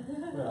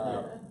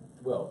 Well,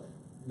 Well,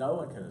 no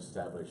one can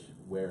establish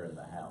where in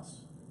the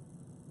house.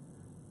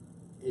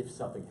 If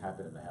something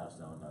happened in the house,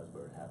 no one knows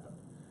where it happened.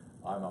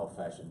 I'm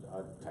old-fashioned.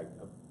 I take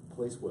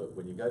police work.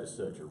 When you go to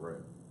search a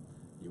room,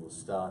 you will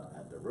start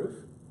at the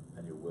roof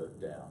and you'll work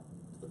down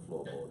to the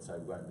floorboard, so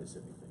you won't miss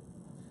anything.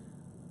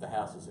 The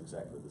house is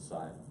exactly the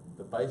same.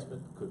 The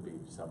basement could be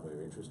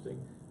somewhere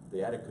interesting.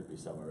 The attic could be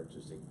somewhere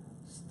interesting.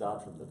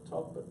 Start from the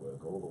top but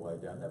work all the way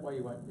down. That way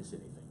you won't miss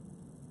anything.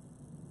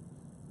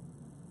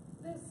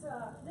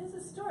 There's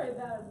a story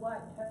about a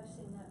white hearse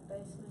in that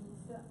basement.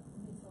 Is that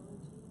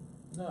mythology?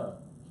 No,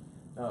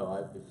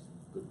 it's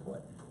a good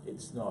point.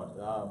 It's not.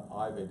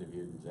 I've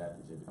interviewed, and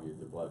Xanthé's interviewed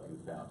the bloke who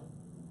found him.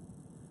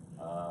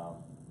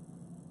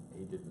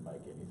 He didn't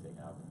make anything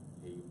up.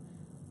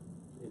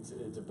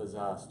 It's a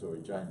bizarre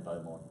story. Jane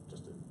Beaumont,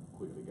 just to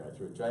quickly go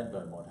through it, Jane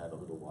Beaumont had a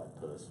little white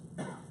purse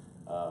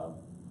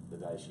the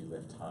day she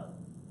left home.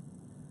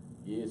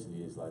 Years and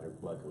years later, a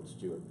bloke called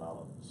Stuart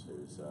Mullins,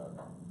 who's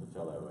the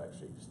fellow who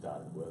actually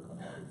started work on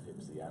Harry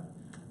Phipps,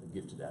 the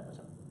gifted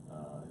amateur,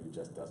 who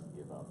just doesn't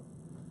give up.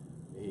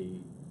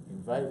 He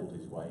inveigled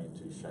his way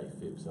into Shay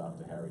Phipps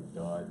after Harry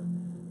died,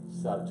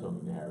 started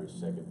talking to Harry's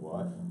second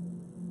wife.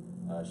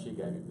 She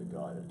gave him the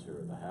guided tour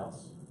of the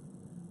house.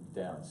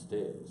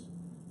 Downstairs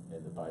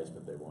in the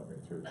basement they're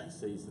wandering through, he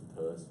sees the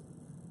purse.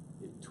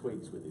 It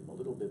twigs with him a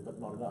little bit, but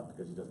not enough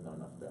because he doesn't know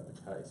enough about the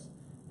case.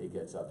 He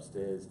gets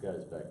upstairs,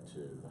 goes back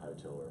to the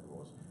hotel where it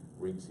was,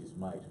 rings his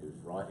mate who's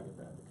writing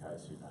about the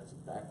case, who knows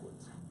it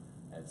backwards,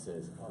 and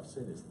says, I've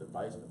seen this in the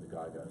basement. The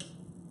guy goes,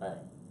 bang.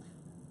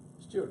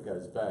 Stuart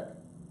goes back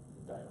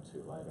a day or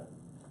two later,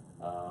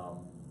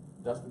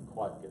 doesn't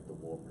quite get the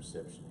warm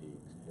reception he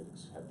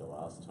had the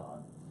last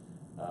time,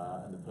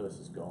 and the purse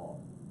is gone.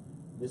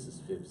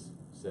 Mrs. Phipps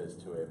says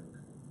to him,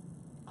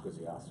 because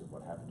he asked him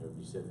what happened to him,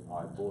 he said,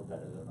 I bought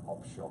that at an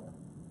op shop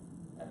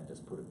and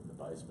just put it in the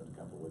basement a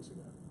couple of weeks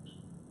ago.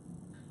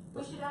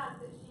 We should add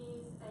that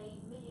she's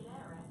a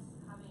millionaireess,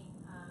 having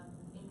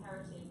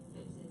inherited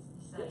Phipps's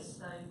estate.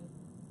 Yes. So,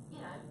 you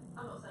know,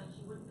 I'm not saying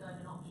she wouldn't go in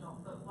an op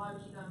shop, but why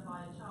would she go and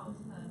buy a child's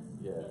purse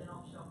in an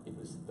op shop?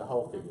 The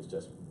whole thing is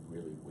just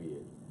really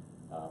weird.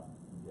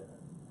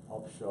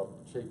 Op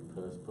shop, cheap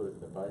purse, put it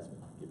in the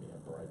basement, give me a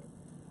break.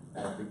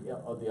 And the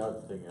other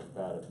thing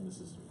about it, and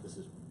this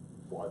is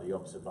why the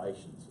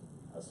observations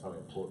are so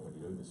important when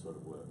you're doing this sort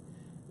of work,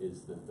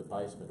 is that the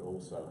basement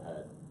also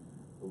had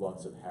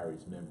lots of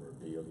Harry's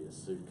memorabilia,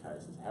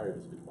 suitcases. Harry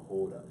was a bit of a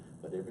hoarder,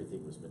 but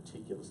everything was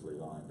meticulously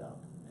lined up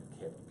and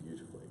kept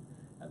beautifully.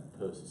 And the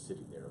purse is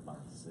sitting there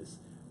amongst this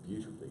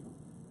beautifully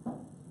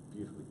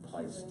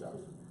placed stuff.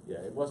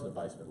 Yeah, it wasn't a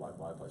basement like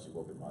my place. You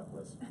walk in my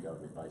place, you go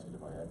in the basement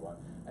if I had one,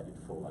 and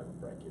you'd fall over and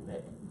break your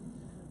neck.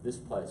 This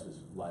place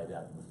was laid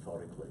out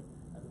methodically,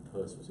 and the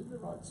purse was in the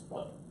right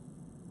spot.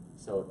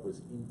 So it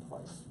was in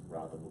place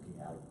rather than looking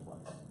out of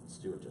place.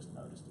 Stuart just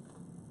noticed it.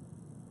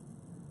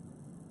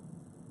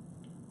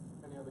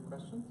 Any other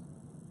questions?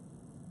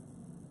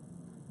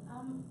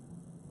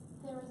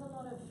 There is a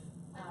lot of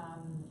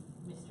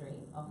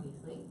mystery,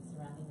 obviously,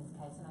 surrounding this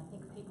case, and I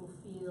think people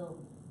feel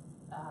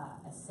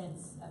a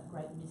sense of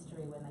great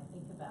mystery when they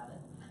think about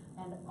it,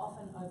 and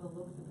often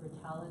overlook the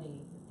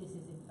brutality that this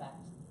is in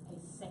fact a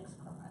sex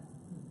crime.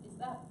 Is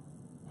that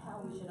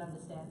how we should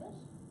understand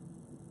it?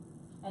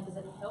 And does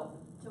it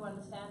help to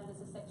understand it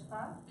as a sex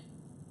crime?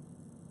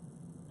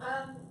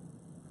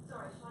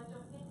 Sorry, shall I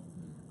jump in?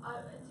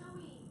 Until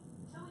we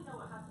know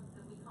what happened,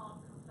 that we can't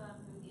confirm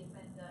who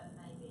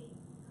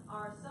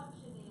our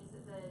assumption is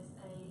that there's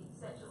a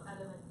sexual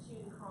element to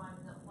the crime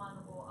and that one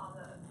or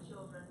other of the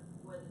children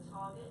were the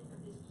target of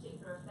this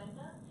particular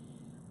offender.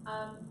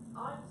 I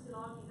would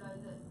still argue though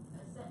that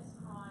a sex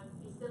crime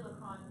is still a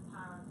crime of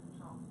power and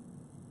control.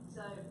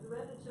 So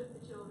whoever took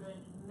the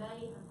children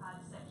may have had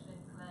a sexual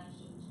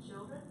inclination to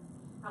children.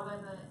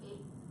 However,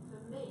 for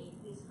me,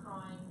 this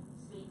crime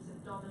speaks of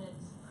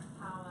dominance and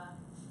power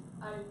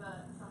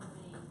over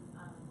somebody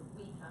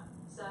weaker.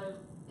 So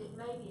it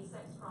may be a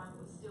sex crime,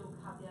 but we still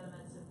have the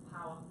elements of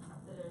power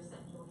that are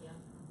essential here.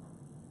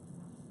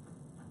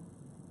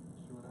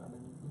 Do you want to add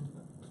anything to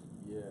that?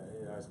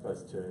 Yeah, I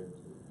suppose too.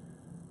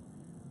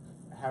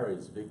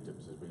 Harry's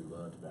victims, as we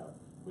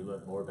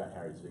learned more about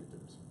Harry's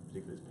victims,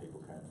 particularly as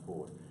people came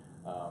forward.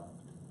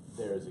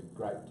 There is a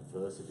great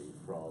diversity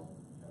from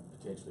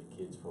potentially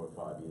kids 4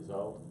 or 5 years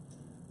old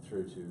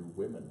through to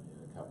women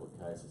in a couple of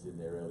cases in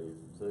their early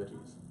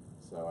 30s.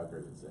 So I agree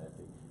with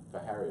Xanthé. For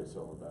Harry, it's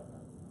all about,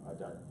 I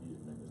don't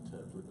use him in the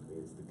term flippantly,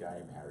 it's the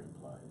game Harry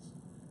plays.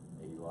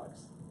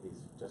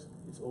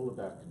 It's all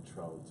about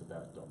control, it's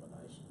about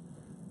domination.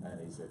 And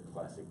he's a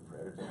classic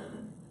predator.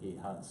 He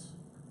hunts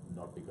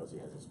not because he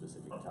has a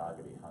specific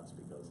target, he hunts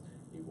because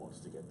he wants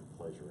to get the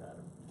pleasure out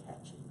of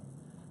catching them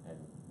and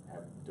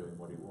doing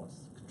what he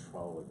wants,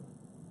 controlling them.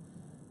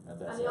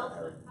 And that's the how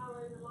Harry... ultimate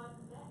power over life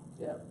and death.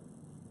 Yeah.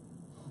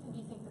 And do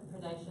you think the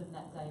predation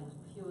that day was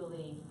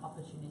purely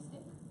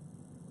opportunistic?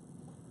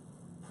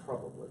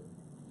 Probably.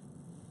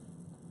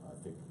 I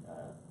think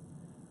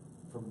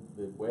from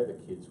where the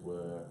kids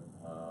were,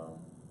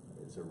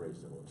 it's a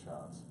reasonable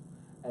chance.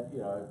 And, you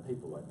know,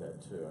 people like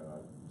that too.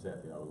 And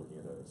Xanthé and I were looking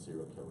at a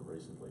serial killer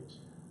recently.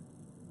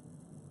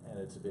 And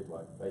it's a bit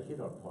like they hit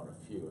upon a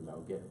few and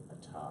they'll get a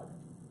target.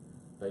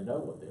 They know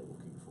what they're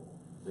looking for.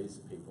 These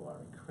people are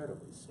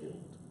incredibly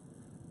skilled.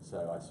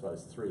 So I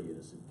suppose 3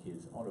 innocent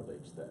kids on a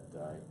beach that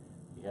day.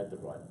 He had the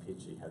right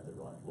pitch, he had the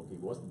right look. He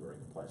wasn't wearing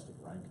a plastic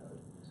raincoat.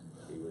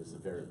 He was a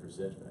very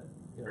presentable.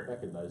 You know,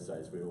 back in those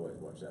days, we always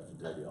watched out for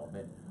dirty old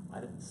men. I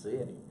didn't see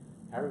any.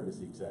 Harry was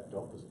the exact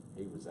opposite.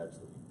 He was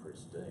absolutely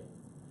pristine.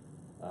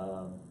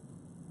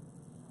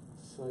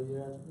 So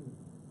yeah,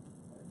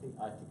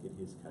 I think in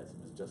his case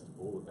it was just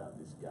all about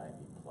this game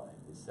he played.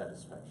 His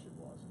satisfaction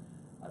was,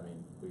 I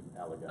mean, we've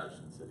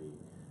allegations that he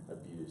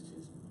abused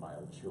his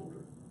male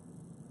children,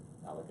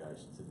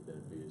 allegations that he'd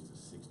been abused as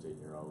a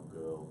 16-year-old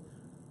girl,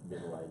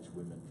 middle-aged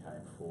women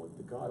came forward.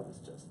 The guy was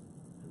just,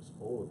 it was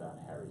all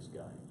about Harry's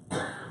game.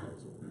 That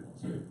was all it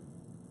was.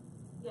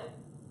 Yeah,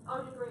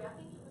 I would agree. I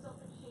think it was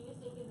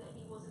opportunistic in that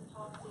he wasn't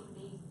targeting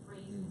these 3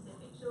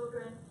 specific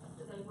children,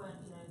 that they weren't,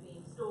 you know,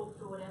 being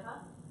stalked or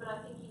whatever. But I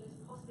think he was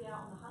possibly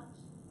out on the hunt,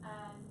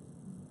 and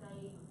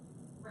they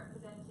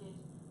represented,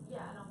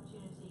 an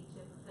opportunity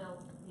to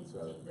fulfil his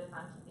particular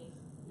fantasies.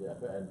 Yeah,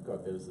 and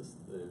God, there was this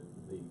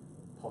the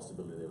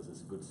possibility there was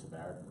this Good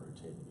Samaritan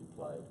routine that he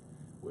played,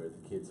 where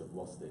the kids have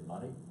lost their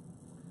money.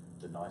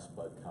 The nice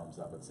bloke comes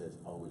up and says,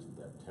 "Oh, isn't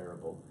that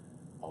terrible?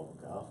 I'll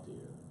look after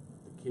you."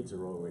 The kids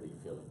are already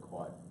feeling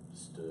quite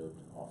disturbed,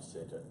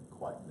 off-centre,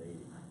 quite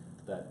needy.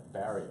 That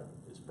barrier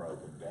is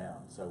broken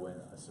down. So when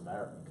a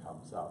Samaritan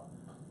comes up,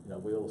 you know,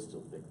 we all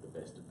still think the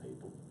best of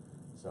people.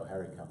 So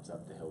Harry comes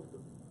up to help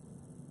them.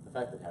 The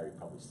fact that Harry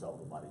probably stole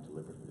the money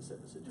deliberately to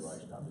set the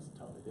situation up is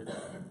totally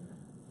different.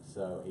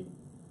 So he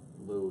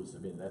lures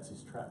them in. That's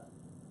his trap,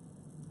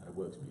 and it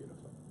works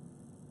beautifully.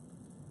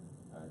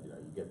 You know,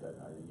 you get that.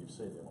 You've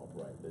seen them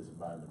operate. There's a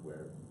moment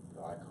where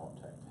eye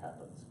contact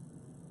happens,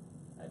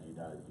 and you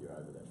know that you're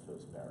over that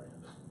first barrier.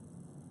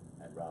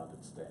 And rather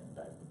than stand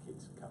back, the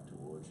kids come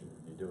towards you.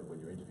 You do it when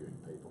you're interviewing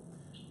people.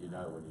 You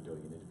know when you're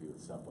doing an interview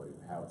with somebody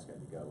how it's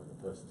going to go when the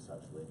person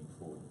starts leaning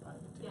forward and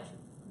paying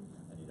attention,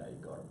 and you know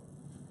you've got them.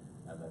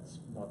 And that's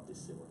not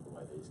dissimilar to the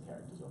way these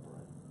characters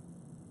operate.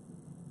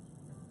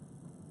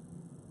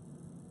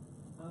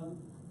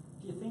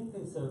 Do you think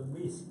there's a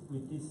risk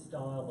with this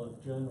style of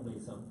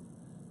journalism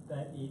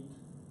that it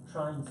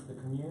trains the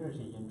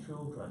community and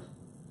children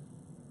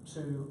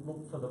to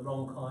look for the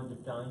wrong kind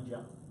of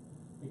danger?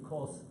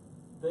 Because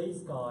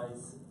these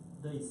guys,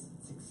 these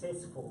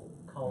successful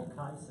cold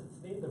cases,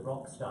 they're the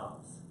rock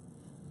stars,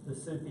 the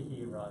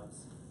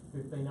superheroes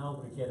who've been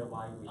able to get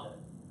away with it.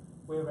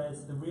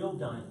 Whereas the real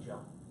danger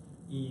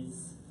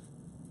is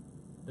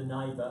the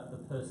neighbour, the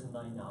person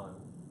they know,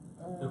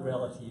 the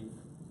relative,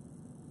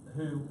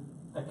 who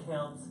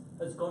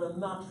has got a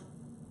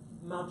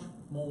much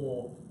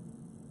more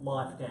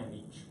life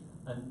damage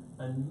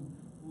and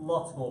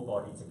lots more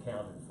bodies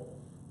accounted for.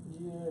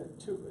 Yeah,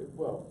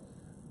 well,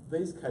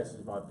 these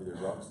cases might be the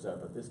rock star,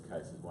 but this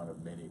case is one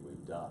of many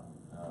we've done.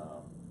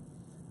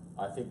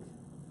 I think,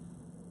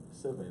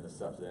 certainly in the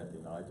stuff that Anthony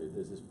and I do,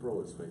 there's this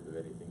broad sweep of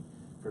anything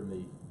from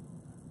the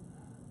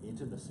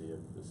intimacy of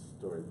the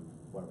story,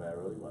 one of our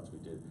early ones we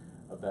did,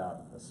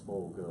 about a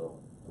small girl,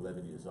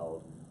 11 years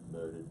old,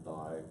 murdered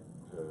by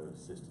her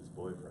sister's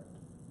boyfriend.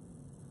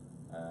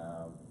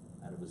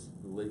 And it was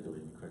legally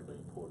an incredibly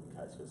important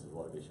case because there's a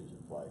lot of issues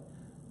at play,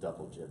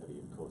 double jeopardy,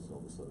 of course, all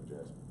this sort of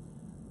jazz.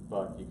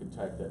 But you can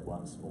take that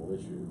one small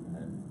issue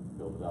and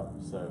build it up.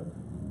 So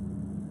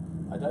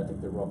I don't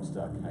think the rock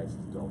star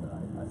cases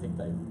dominate. I think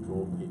they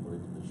draw people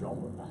into the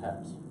genre,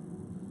 perhaps.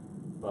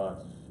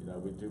 But you know,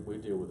 we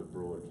deal with a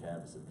broad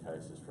canvas of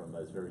cases, from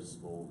those very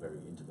small, very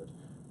intimate,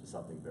 to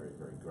something very,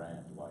 very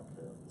grand, like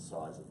the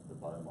size of the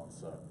Beaumont.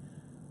 So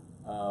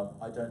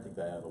I don't think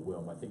they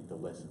overwhelm. I think the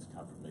lessons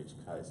come from each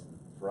case. And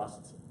for us,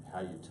 it's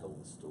how you tell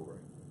the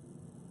story,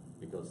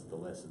 because the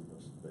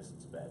lesson's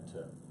a bad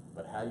term,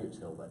 but how you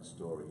tell that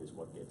story is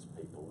what gets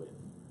people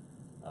in.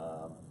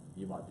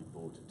 You might be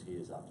bored to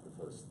tears after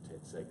the first 10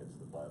 seconds of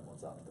the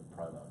Beaumont's, after the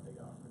promo, and think,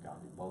 oh, I can't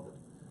be bothered.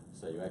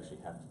 So you actually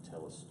have to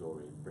tell a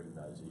story and bring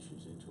those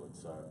issues into it.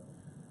 So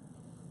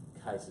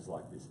cases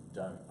like this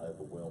don't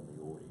overwhelm the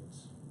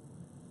audience.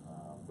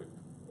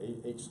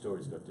 Each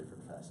story's got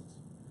different facets.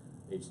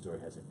 Each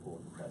story has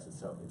important facets.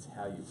 So it's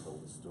how you tell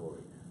the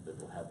story that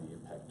will have the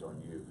impact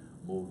on you,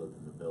 more than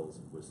the bells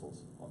and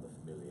whistles on the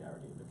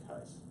familiarity of the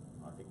case.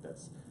 I think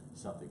that's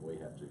something we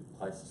have to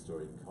place the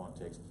story in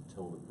context,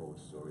 tell the broad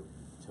story,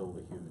 tell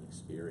the human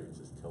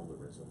experiences, tell the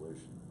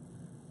resolution.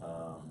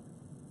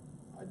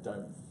 I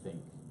don't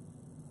think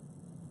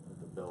that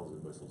the bells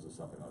and whistles of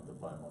something like the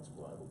Beaumonts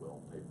will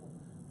overwhelm people,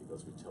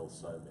 because we tell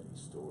so many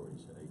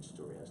stories, and each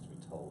story has to be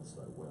told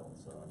so well.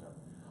 So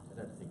I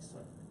don't think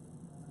so.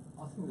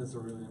 I think there's a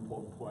really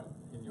important point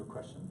in your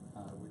question,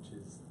 which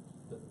is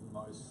that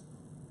most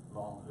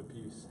violent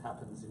abuse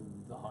happens in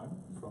the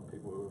home from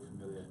people who are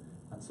familiar.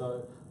 And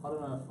so I don't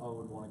know if I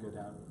would want to go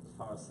down as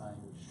far as saying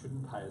we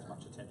shouldn't pay as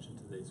much attention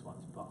to these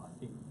ones, but I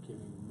think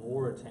giving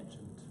more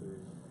attention to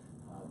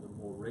the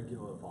more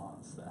regular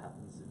violence that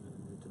happens in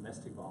the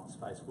domestic violence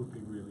space would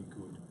be really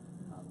good.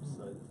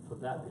 So for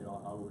that bit,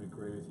 I would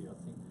agree with you. I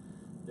think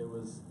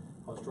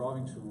I was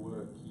driving to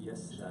work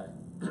yesterday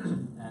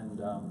and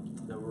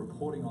they were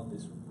reporting on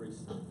this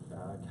recent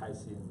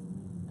case in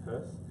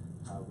Perth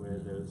where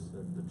there was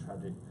the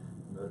tragic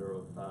murder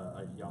of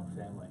a young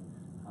family.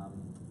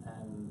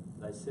 And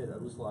they said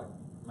it was like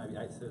maybe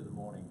 8:30 in the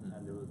morning,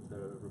 and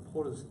the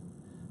reporters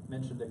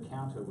mentioned a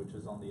counter which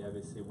is on the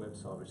ABC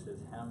website, which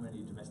says how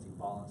many domestic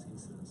violence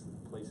incidents the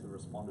police have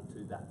responded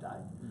to that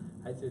day.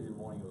 8:30 in the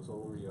morning, it was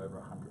already over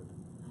 100.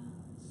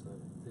 So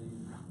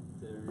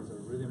there is a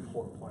really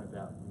important point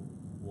about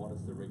what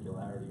is the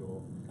regularity,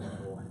 or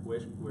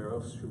where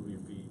else should we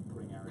be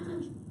putting our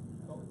attention.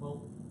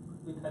 Well,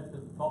 we've had the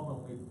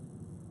problem with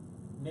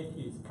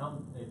nephews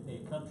come, they're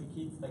country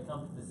kids, they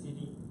come to the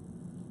city.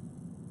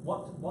 We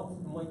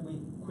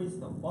quiz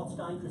them, what's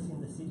dangerous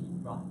in the city,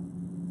 right?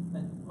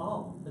 And,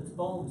 it's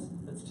bombs,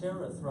 it's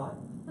terrorists, right?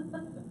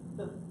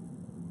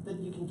 that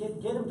you can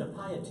get them to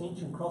pay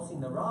attention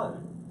crossing the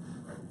road,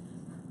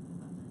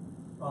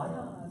 right?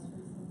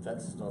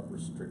 That's not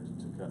restricted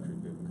to country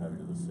people coming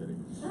to the city.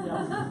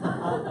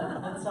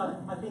 Yeah. And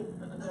so I think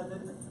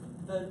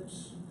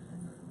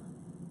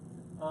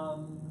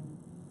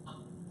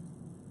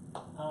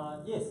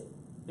yes,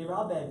 there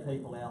are bad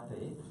people out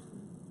there,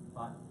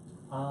 right?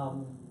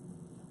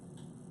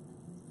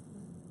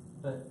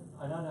 But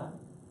I don't know.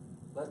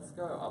 Let's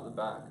go up the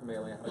back.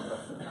 Amelia had a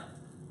question.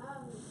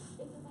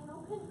 If the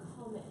panel can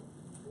comment,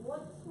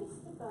 what's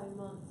Mr.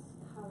 Beaumont's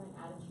current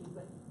attitude?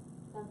 But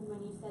Duncan,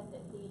 when you said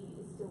that he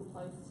is still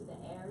close to the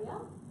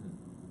area,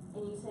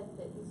 and you said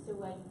that he's still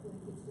waiting for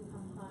the kids to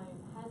come home,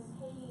 has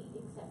he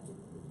accepted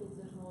that the kids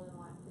are more than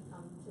likely to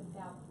come to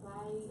foul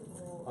play,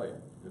 or? Oh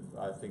yeah,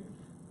 I think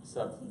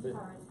so. What's his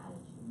current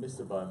attitude?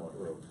 Mr. Beaumont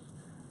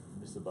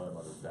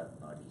was about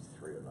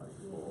 93 or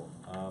 94.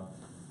 Yeah.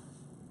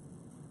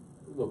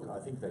 Look, I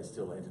think they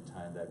still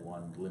entertain that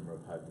one glimmer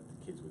of hope that the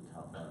kids would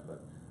come home,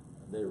 but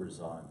they're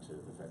resigned to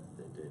the fact that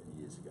they're dead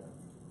years ago.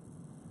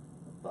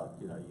 But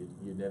you know,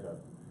 you never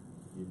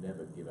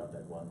give up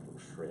that one little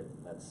shred,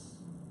 and that's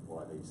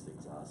why these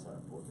things are so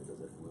important,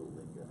 because it will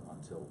linger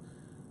until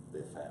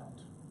they're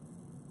found.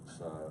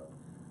 So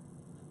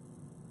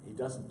he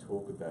doesn't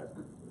talk about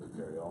it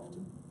very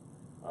often.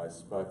 I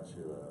spoke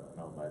to an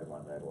old mate of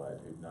mine in Adelaide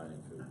who'd known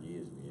him for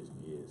years and years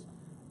and years,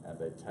 and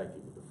they'd take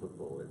him to the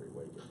football every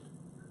weekend.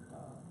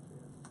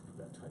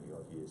 About 20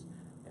 odd years,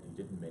 and he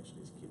didn't mention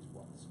his kids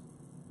once,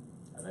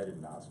 and they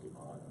didn't ask him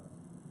either.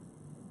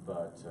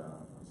 But so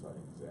I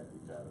think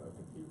Xanthé found it. I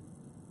think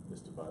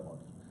Mr.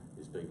 Beaumont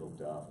is being looked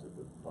after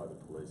by the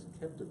police and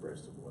kept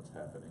abreast of what's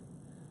happening.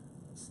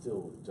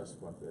 Still, just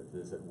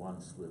there's that one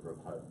sliver of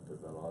hope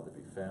that they'll either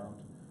be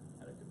found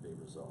and it can be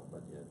resolved.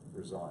 But yeah,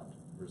 resigned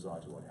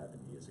to what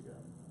happened years ago.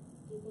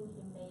 Do you think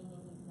him being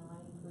in his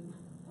 90s would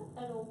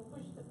at all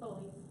push the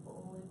police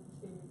forward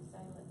to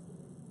say let's give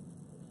it?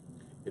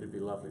 It'd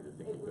be lovely to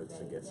think It he would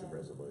could be, get some yeah.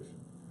 resolution.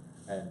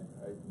 And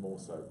more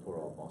so,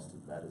 poor old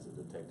Mostyn, that is a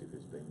detective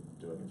who's been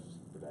doing it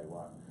for day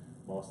one.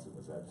 Mostyn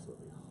was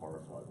absolutely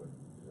horrified when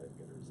they didn't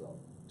get a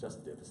result.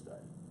 Just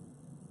devastating.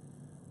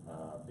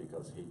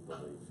 Because he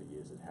believed for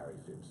years that Harry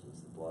Phipps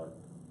was the bloke,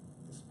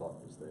 the spot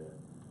was there.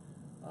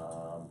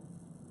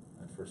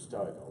 And for a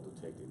stoic old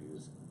detective, he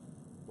was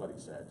bloody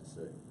sad to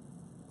see.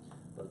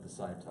 But at the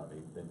same time,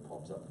 he then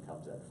pops up and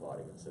comes out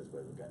fighting and says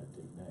where we're going to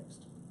dig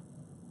next.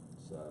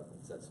 So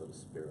it's that sort of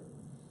spirit.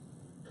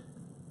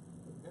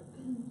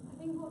 I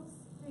think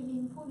what's really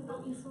important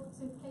about these sorts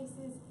of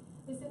cases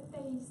is that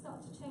they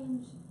start to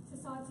change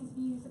society's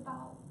views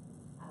about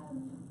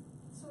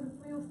sort of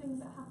real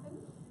things that happen.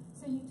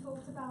 So you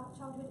talked about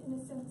childhood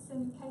innocence,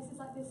 and cases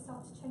like this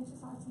start to change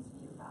society's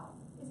view about,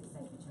 is it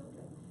safe for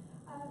children?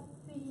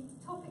 The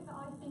topic that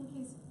I think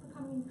is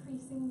becoming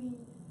increasingly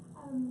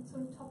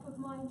sort of top of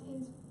mind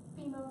is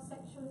female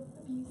sexual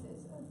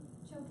abuses of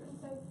children.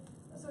 So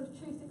a sort of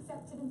truth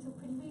accepted until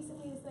pretty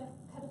recently is that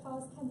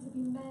pedophiles tend to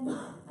be men,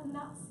 and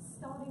that's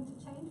starting to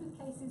change with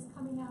cases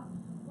coming out.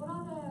 What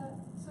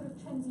other sort of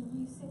trends are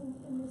you seeing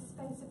in this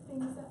space of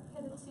things that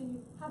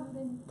hitherto haven't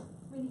been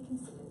really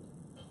considered?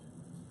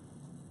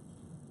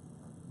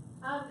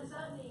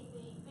 Certainly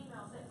the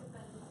female sex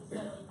offenders is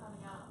certainly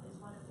coming out as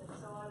one of them.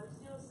 So I would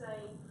still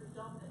say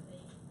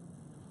predominantly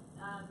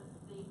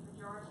the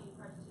majority of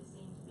predators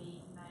seem to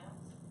be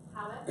males.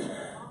 However,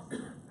 there are some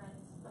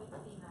trends with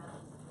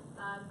females.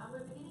 And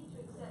we're beginning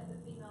to accept that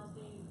females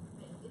do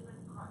commit different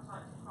types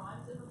of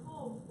crimes that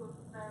before were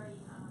very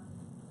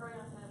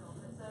unheard of.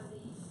 But so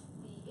the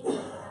incidence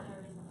of that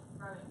area is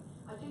growing.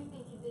 I do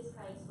think in this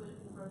case we're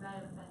looking for a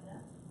male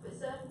offender, but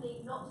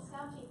certainly not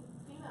discounting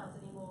females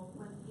anymore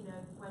when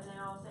they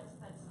are sex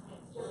offences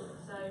against children.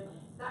 So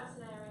that's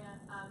an area,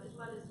 as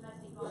well as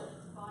domestic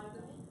violence by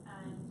women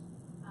and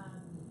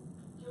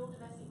dual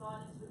domestic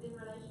violence within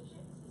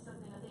relationships is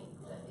something I think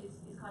that is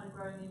kind of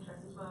growing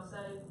interest as well. So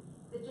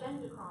the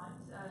gender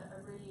crimes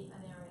are really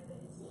an area that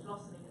is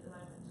blossoming at the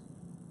moment.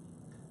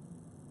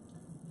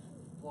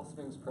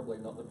 Blossoming is probably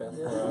not the best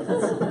word.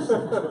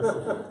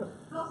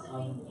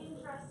 Blossoming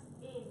interest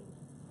in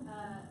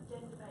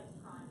gender-based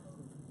crimes.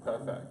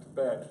 Perfect.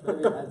 Bad.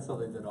 Maybe add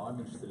something that I'm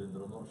interested in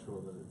that I'm not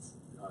sure that it's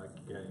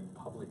gaining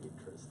public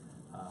interest.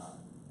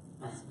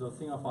 The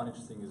thing I find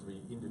interesting is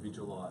we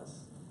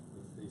individualise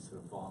these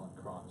sort of violent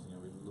crimes.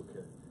 We look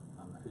at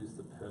who's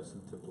the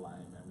person to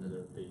blame, and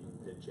whether it be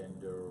their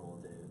gender or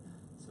their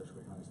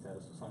socioeconomic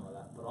status or something like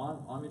that. But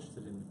I'm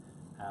interested in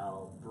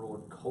our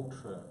broad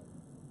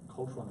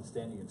cultural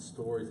understanding and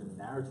stories and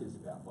narratives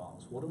about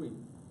violence. What do we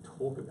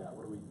talk about?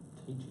 What do we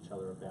teach each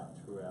other about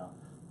through our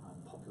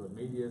popular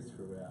media,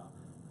 through our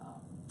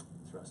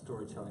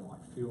storytelling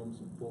like films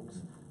and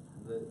books?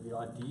 The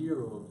idea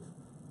of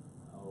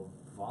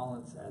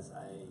violence as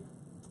a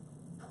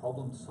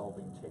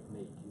problem-solving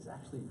technique is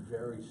actually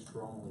very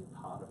strongly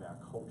part of our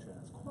culture,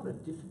 and it's quite a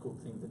difficult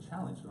thing to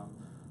challenge. And I'm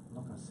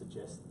not going to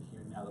suggest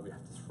here now that we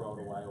have to throw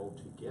it away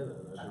altogether,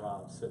 though there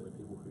are certainly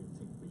people who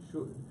think we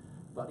should.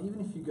 But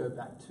even if you go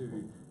back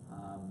to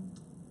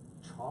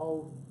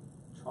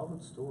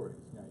childhood stories,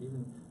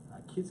 even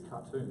kids'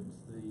 cartoons,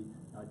 the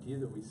idea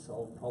that we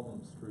solve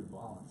problems through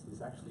violence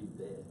is actually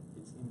there.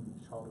 It's in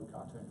childhood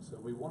cartoons. So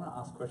we want to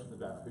ask questions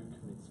about who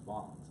commits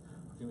violence.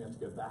 I think we have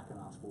to go back and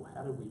ask, well,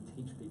 how do we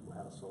teach people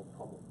how to solve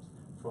problems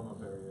from a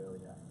very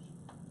early age?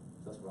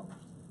 So that's what I'm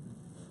interested in.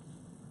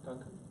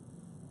 Duncan?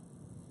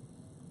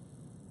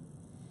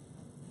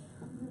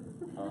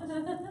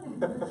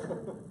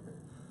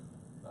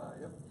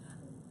 Yep.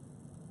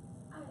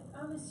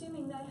 I'm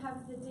assuming they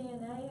have the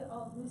DNA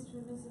of Mr.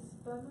 and Mrs.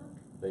 Beaumont?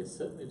 They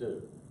certainly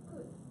do.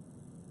 Good.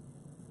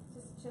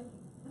 Just checking.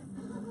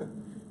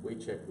 We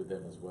checked with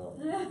them as well.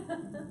 Yeah,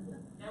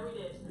 we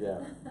did. Yeah.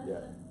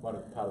 Part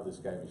of this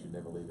game is you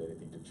never leave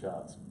anything to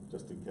chance,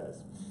 just in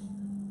case.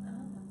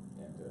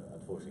 And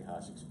unfortunately,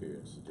 harsh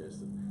experience suggests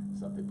that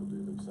some people do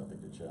leave something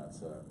to chance.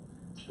 So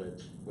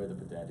we're the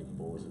pedantic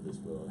bores of this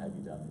world. Have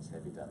you done this?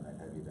 Have you done that?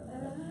 Have you done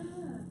that?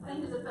 I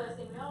think it was the first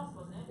thing we asked,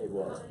 wasn't it? It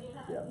was.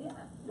 Yeah.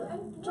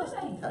 And Just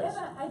were in they case.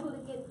 ever able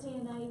to get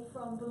DNA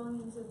from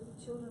belongings of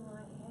children,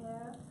 like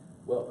hair,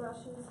 Well,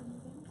 brushes and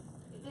things?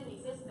 It didn't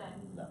exist then.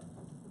 no.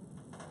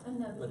 And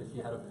no, But if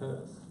you had a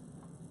purse,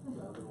 a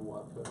little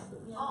white purse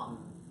there. Yeah. Oh,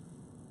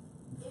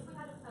 if we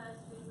had a purse,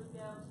 we would be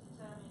able to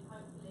determine,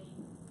 hopefully,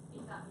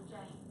 if that was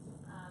Jane's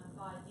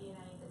by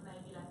DNA that may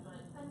be left on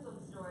it. Depends on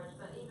the storage,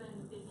 but even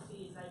 52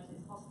 years later,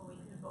 it's possible we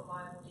could have got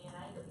viable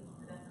DNA that we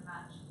could then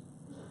match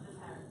the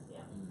parents,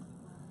 yeah.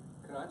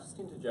 Can I just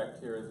interject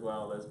here as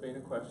well? There's been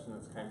a question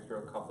that's came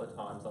through a couple of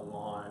times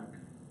online,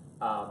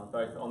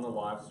 both on the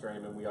live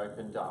stream, and we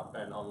opened up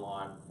an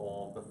online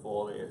form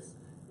before this,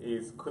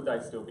 is could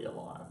they still be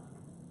alive?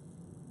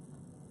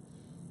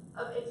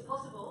 It's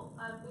possible.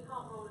 We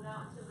can't rule it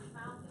out until we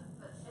found them,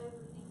 but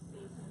everything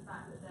speaks to the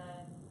fact that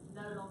they're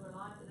no longer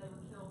alive, that they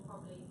were killed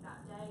probably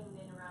that day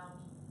within around,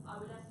 I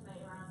would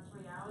estimate around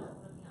 3 hours.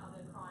 I'm looking at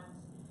other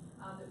crimes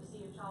that we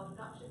see with child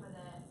abduction when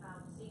they're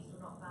found deceased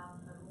or not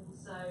found at all.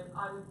 So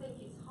I would think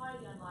it's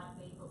highly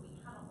unlikely, but we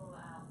cannot rule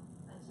it out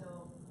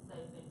until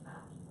they've been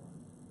found.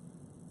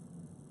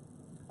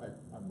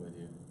 I'm with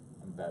you.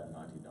 I'm about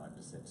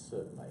 99%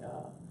 certain they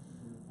are.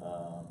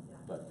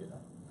 But,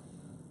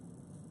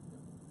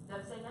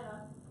 Never say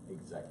never.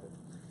 exactly.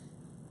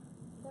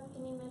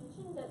 Duncan, you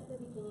mentioned at the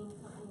beginning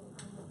something,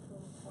 I'm not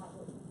sure quite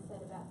what you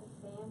said about the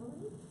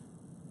family.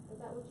 Is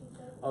that what you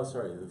said? Oh,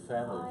 sorry, the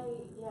family.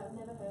 I've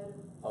never heard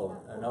of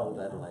An old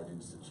Adelaide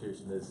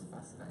institution. There's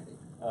Fascinating.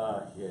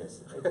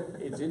 yes.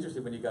 It's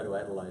interesting when you go to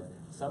Adelaide,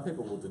 some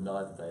people will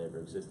deny that they ever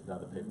existed, and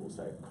other people will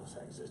say, of course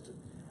they existed.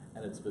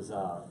 and it's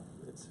bizarre.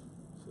 It's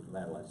sort of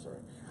Adelaide,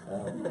 sorry.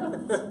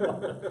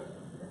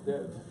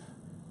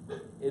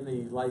 In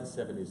the late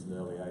 70s and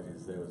early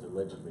 80s, there was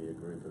allegedly a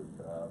group of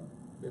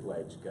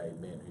middle-aged gay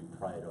men who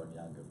preyed on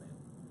younger men.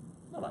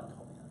 Not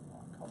uncommon.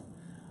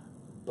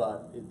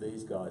 But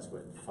these guys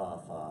went far,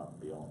 far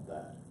beyond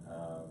that.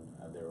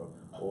 And there are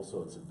all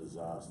sorts of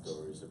bizarre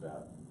stories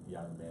about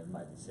young men,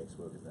 maybe sex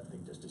workers and that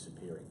thing, just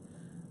disappearing.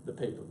 The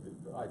people,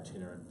 the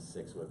itinerant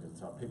sex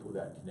workers, people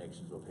without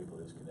connections or people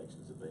whose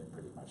connections have been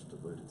pretty much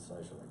diluted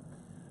socially,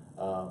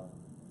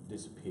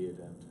 disappeared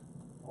and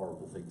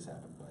horrible things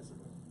happened,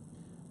 basically.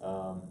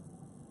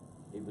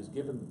 It was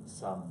given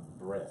some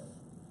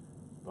breath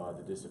by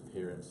the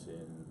disappearance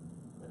in,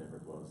 whenever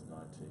it was,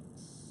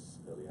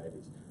 early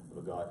 80s, of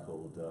a guy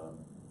called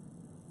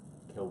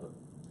Kelvin.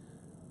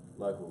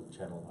 Local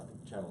channel, I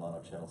think Channel 9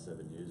 or Channel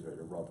 7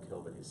 newsreader, Rob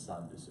Kelvin, his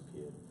son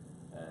disappeared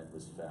and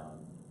was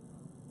found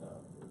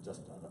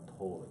just an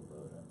appalling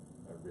murder,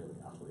 really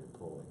utterly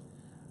appalling.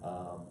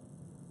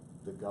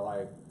 The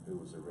guy who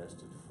was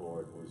arrested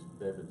for it was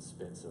Bevan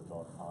Spencer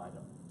von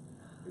Einem,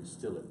 who's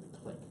still in the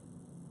clink.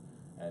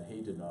 And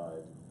he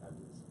denied, and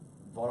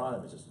von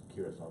Einem is just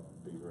curious, and I'll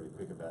be really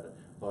quick about it.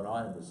 Von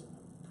Einem was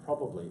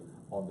probably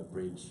on the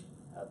bridge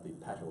at the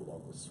paddle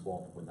along the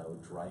swamp when they were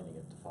draining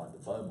it to find the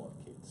Beaumont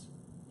kids.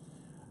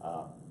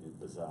 It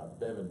was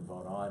Bevan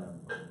von Einem,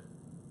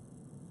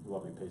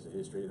 lovely piece of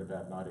history. In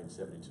about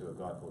 1972, a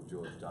guy called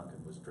George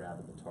Duncan was drowned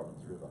in the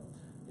Torrens River.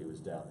 He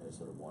was down there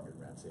sort of wandering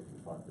around, see if he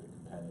could find a bit of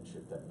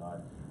companionship that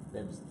night.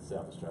 Members of the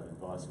South Australian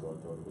Vice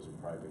Squad thought it was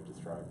appropriate to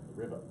throw him in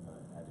the river,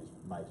 and his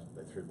mate,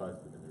 they threw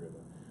both of them in the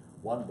river.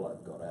 One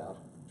bloke got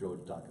out,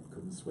 George Duncan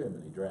couldn't swim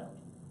and he drowned.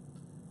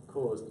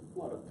 Caused a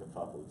lot of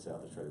kerfuffle in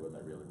South Australia when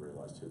they really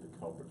realised who the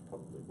culprits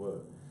probably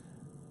were.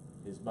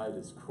 His mate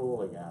is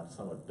crawling out,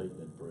 somewhat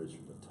beaten and bruised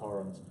from the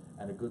Torrens,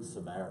 and a Good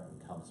Samaritan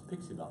comes,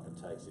 picks him up and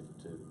takes him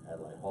to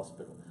Adelaide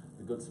Hospital.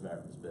 The Good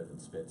Samaritan is Bevan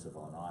Spencer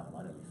von Einem.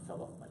 I nearly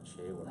fell off my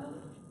chair when I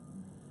read it.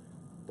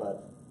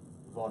 But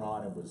von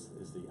Einem is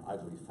the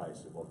ugly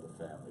face of what the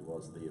family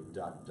was, the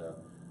abductor,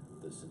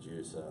 the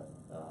seducer,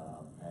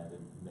 and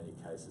in many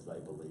cases they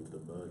believed the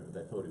murderer.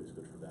 They thought he was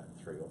good for about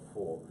 3 or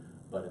 4,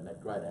 but in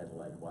that great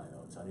Adelaide way,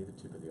 no, it's only the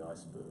tip of the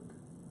iceberg.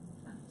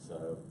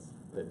 So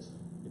it's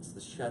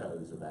the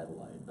shadows of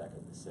Adelaide back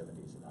in the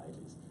 70s and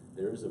 80s.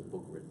 There is a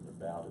book written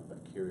about it,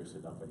 but curious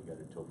enough, when you go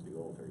to talk to the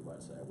author, he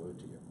won't say a word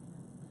to you.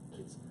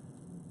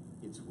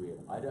 It's weird.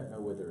 I don't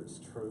know whether it's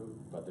true,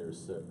 but there is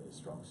certainly a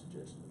strong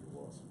suggestion that it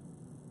was.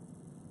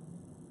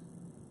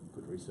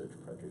 Good research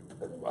project,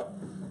 by the way.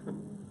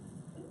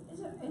 Is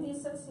there any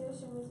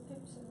association with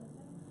PIPs and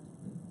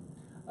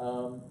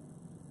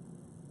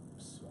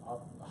A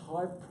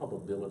high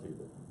probability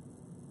that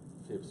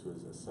Phipps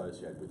was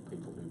associated with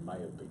people who may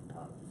have been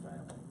part of the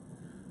family.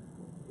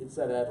 It's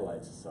that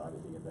Adelaide society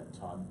thing at that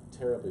time,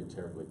 terribly,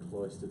 terribly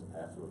cloistered,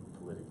 affluent,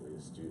 politically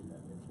astute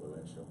and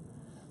influential.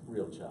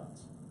 Real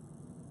chance.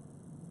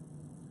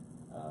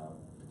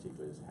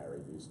 Particularly as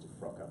Harry used to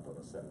frock up on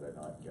a Saturday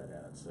night and go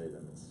down and see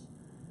them.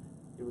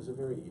 It was a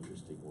very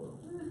interesting world.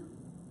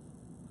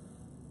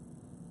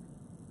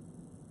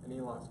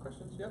 Any last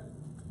questions? Yep.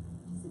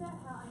 Just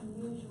about how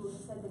unusual you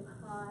said the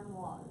crime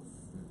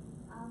was.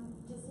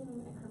 Just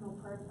in a criminal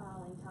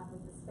profiling type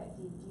of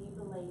perspective, do you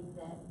believe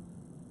that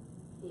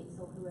Phipps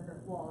or whoever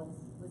it was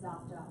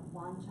after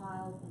one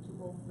child and took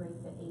all 3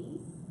 for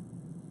ease?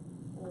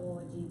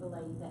 Or do you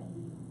believe that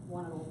he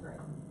wanted all 3?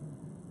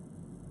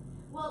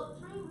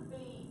 Well, 3 would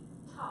be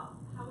tough.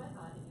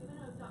 However, if you're going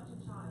to abduct a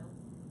child,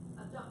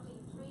 abducting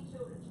 3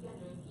 children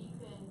together, if you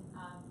can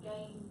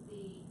gain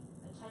the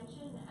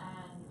attention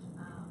and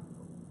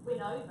win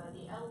over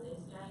the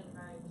eldest, Jane, a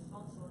very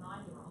responsible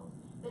 9-year-old,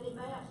 then it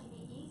may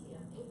actually be easier.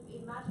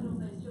 Imagine all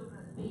those children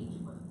at the beach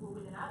were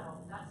with an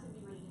adult. That's going to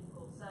be really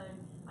difficult. So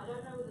I don't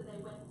know whether they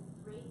went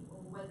for 3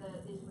 or whether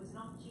this was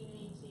an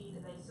opportunity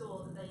that they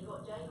saw that they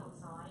got Jane on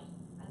side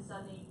and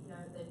suddenly,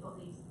 they've got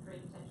these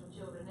 3 potential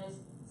children.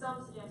 There's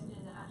some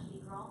suggestion that actually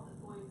Grant, the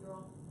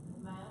 4-year-old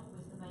male,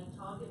 was the main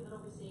target, but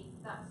obviously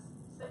that's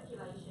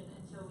speculation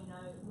until we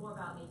know more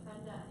about the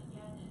offender, and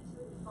again,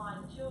 until we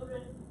find the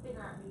children,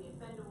 figure out who the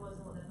offender was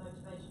and what their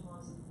motivation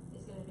was,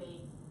 it's going to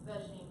be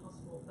virtually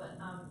impossible. But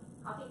I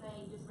think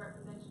they just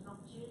represented an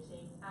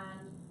opportunity,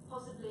 and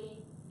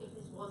possibly if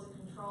this was a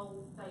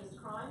control-based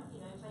crime,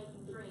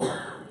 taking 3,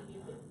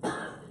 maybe a bit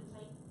less than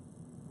take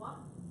 1.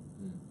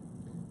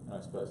 And I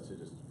suppose too,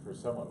 just for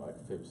someone like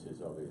Phipps,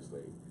 who's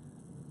obviously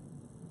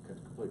a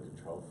complete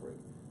control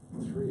freak,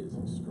 3 is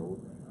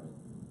extraordinary.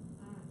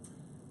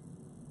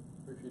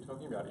 If you're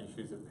talking about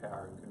issues of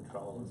power and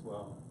control as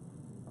well,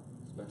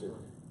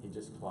 He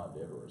just climbed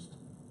Everest.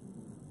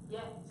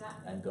 Yeah,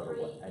 exactly. And got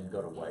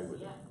away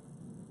with it. Yeah,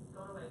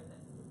 got away with it.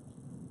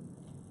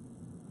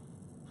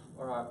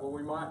 All right, well,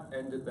 we might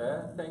end it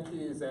there. Thank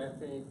you,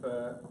 Xanthé,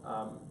 for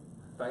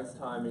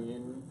FaceTiming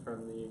in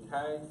from the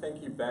UK.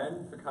 Thank you,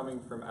 Ben, for coming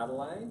from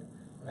Adelaide.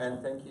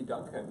 And thank you,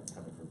 Duncan.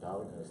 Coming from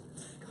Darlinghurst.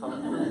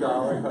 Coming from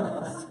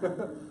Darlinghurst.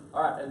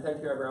 All right, and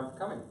thank you, everyone, for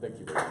coming. Thank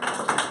you very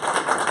much.